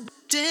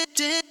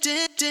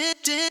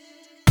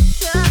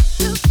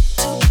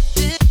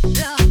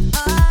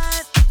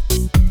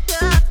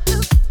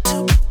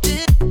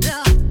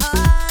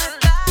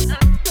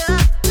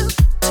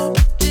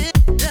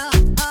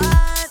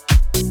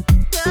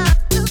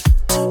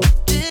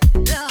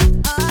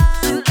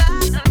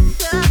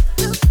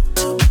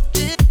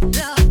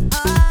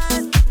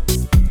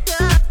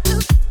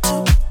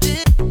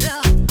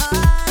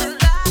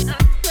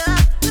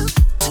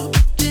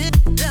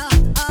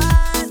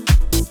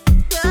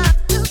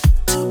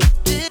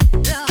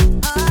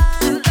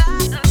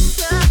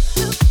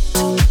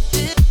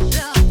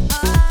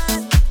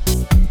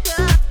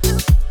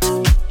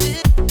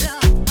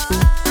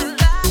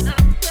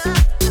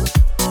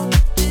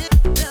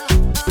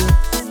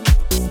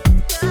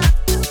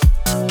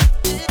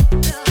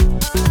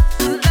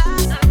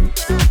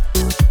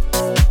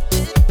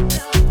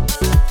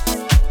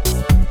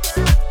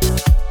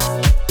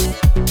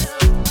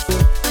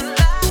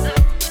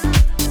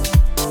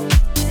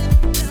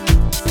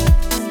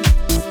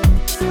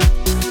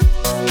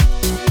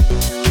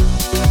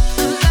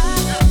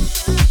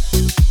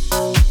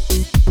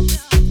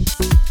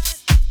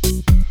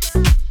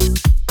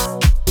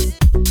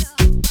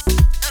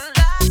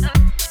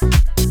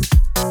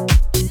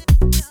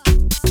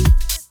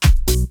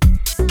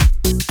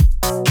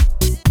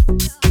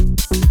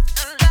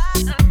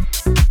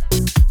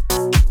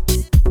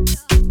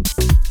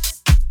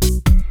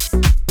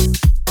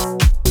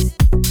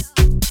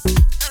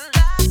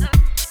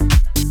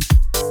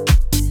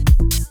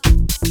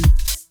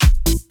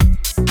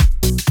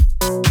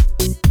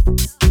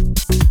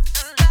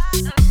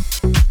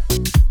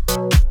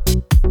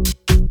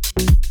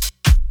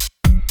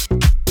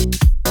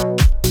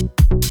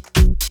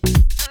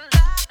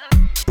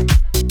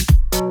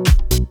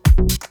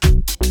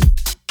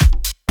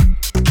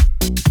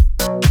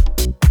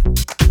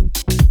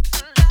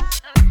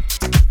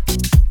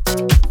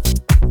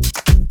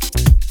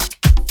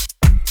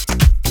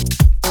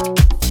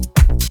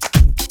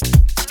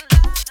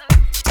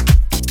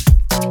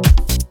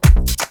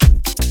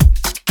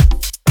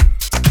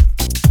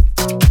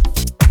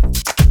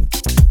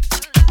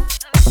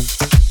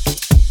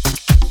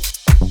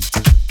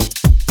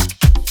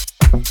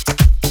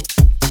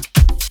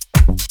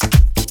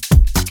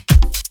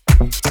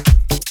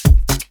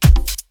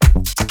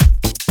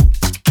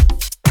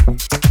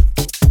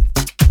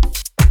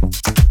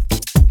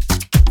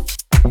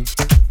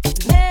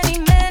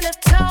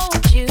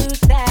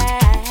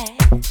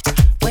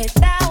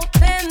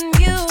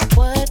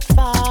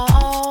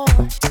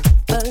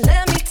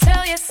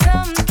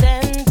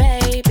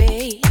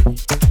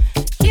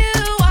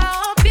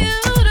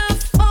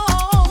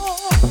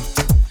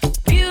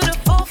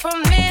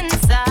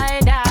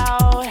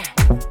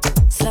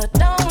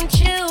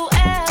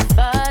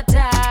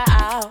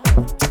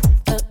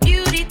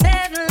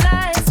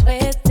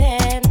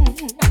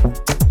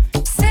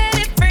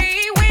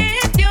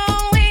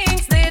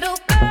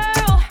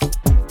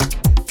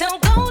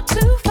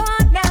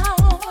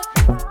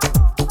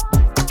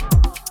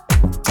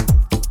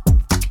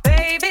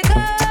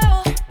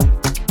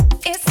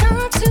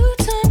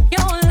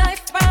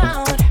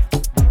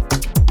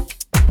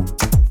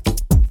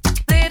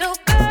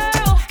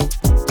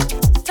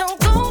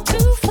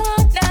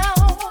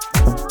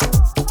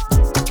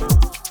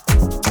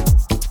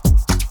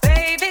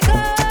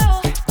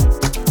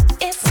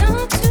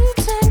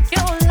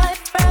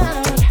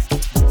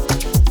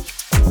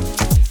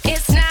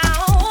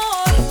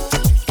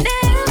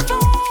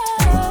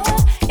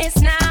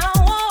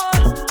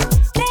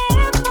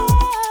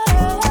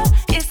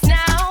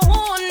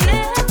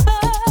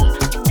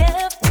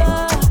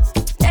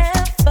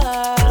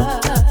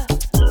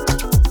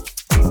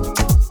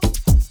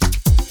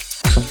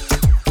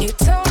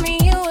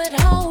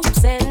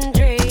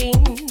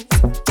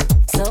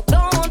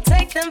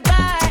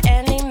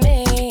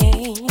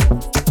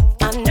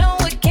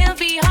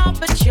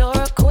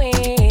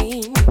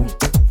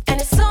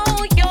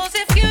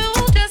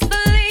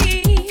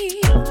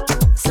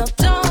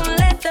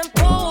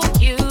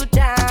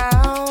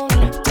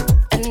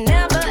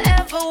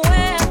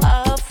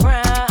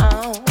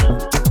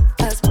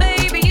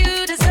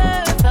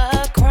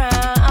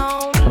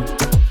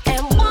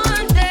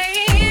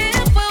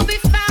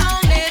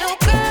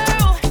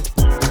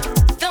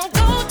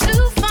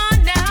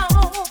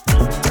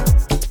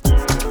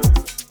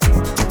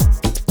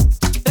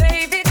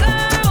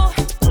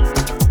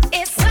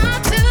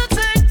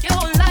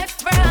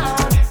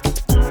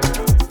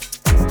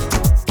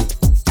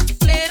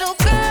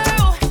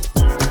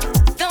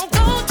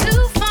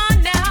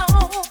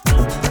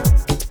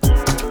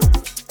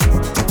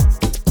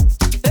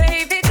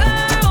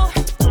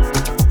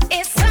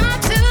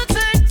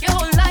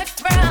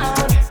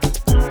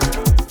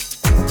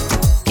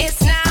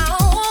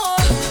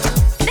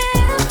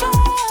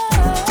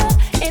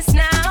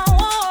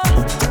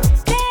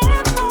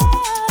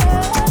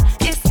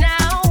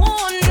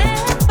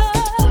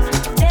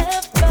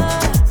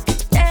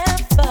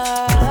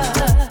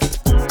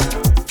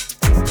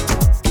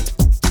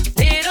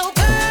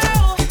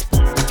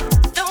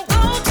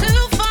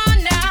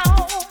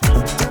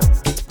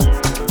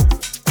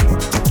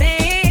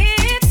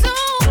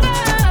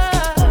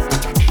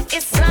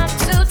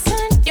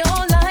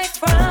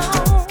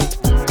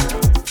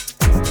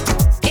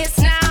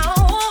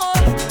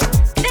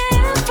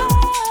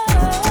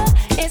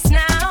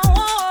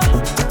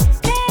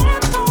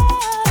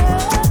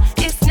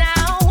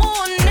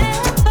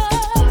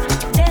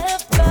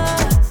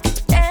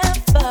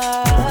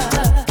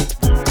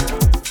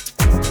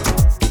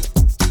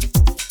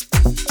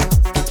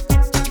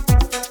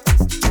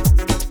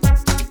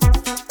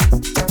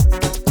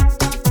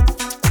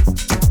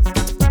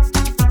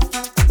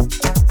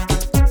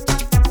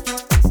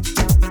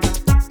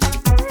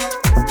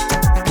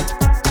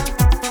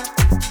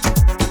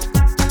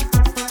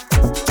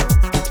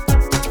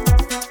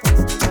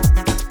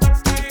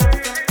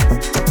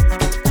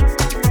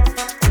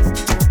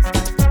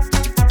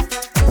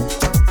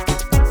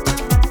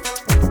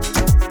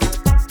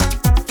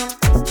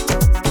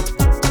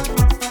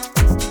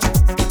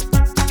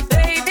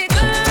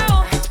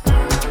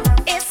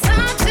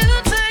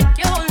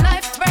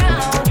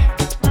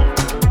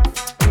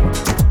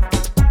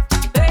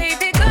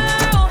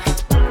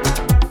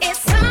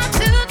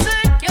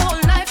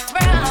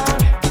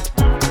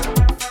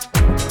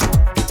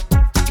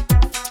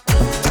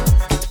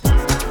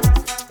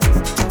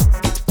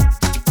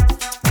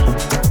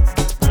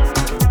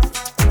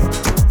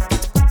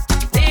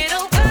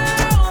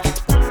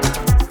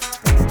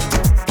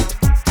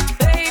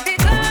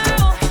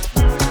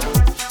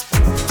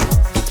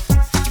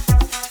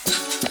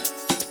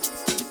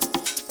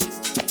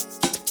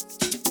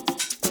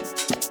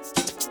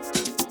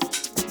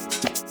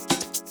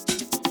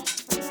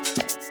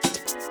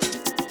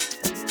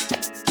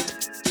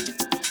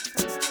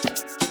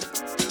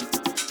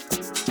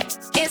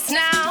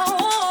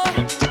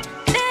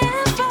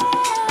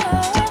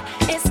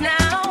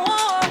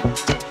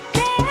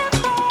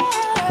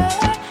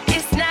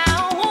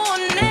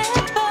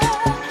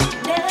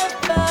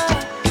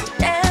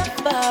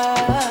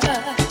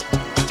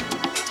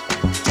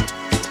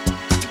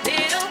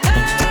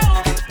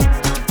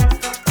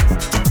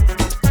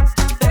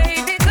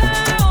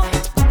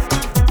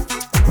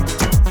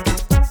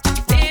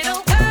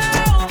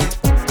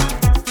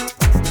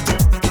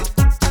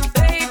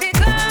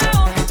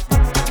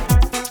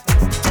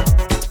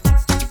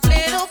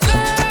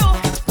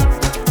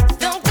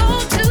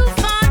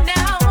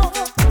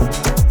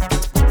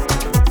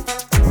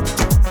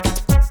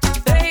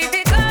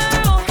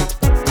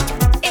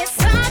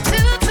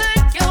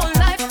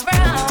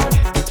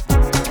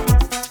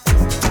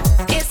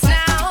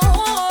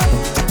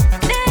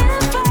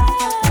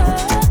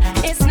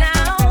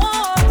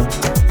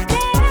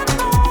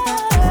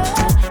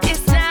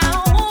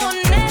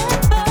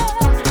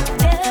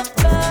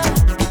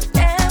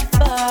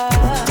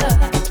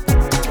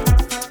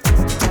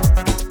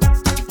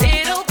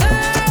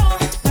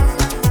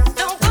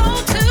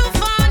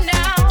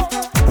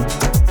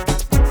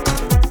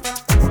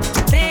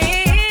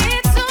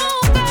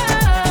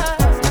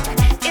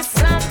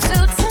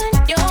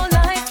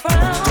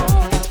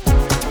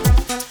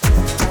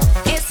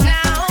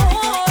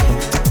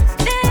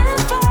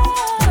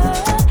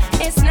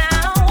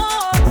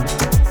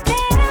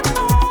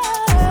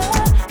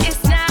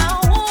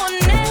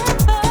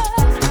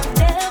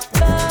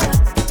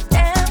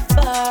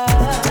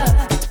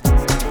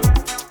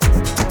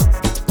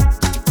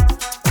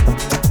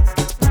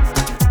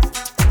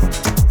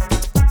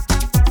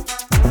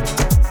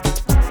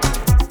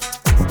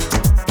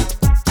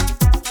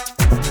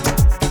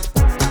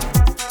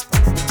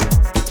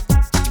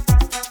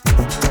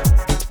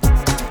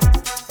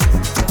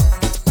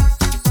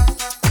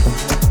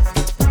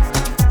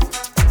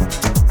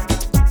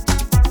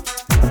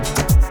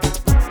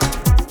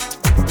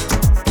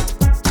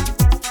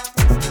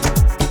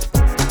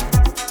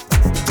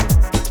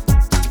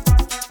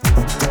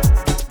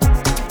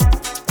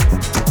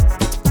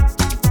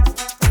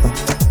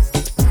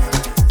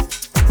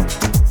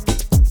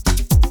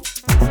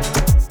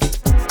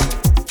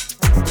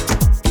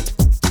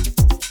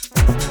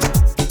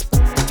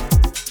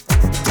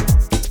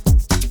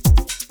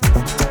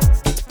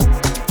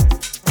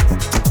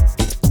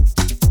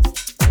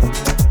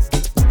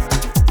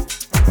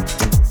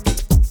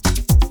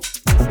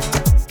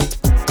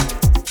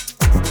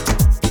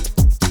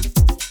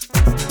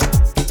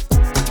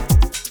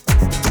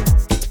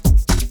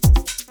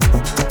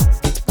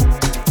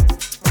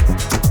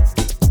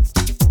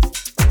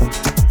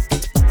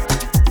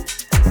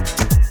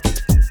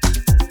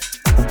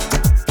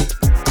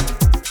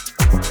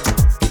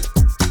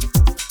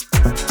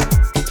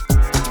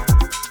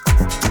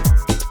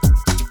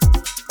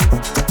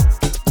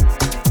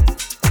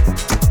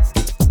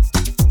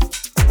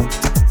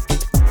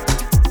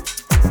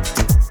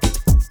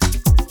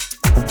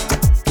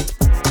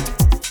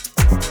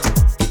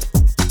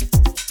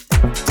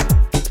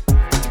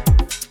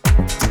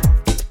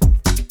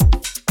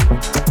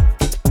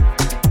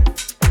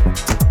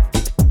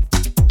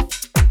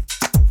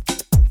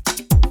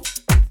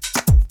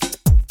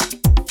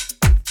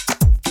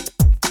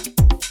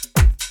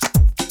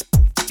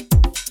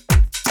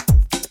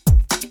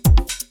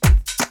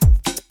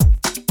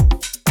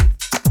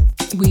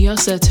We are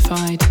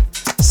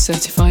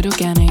certified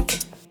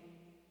organic.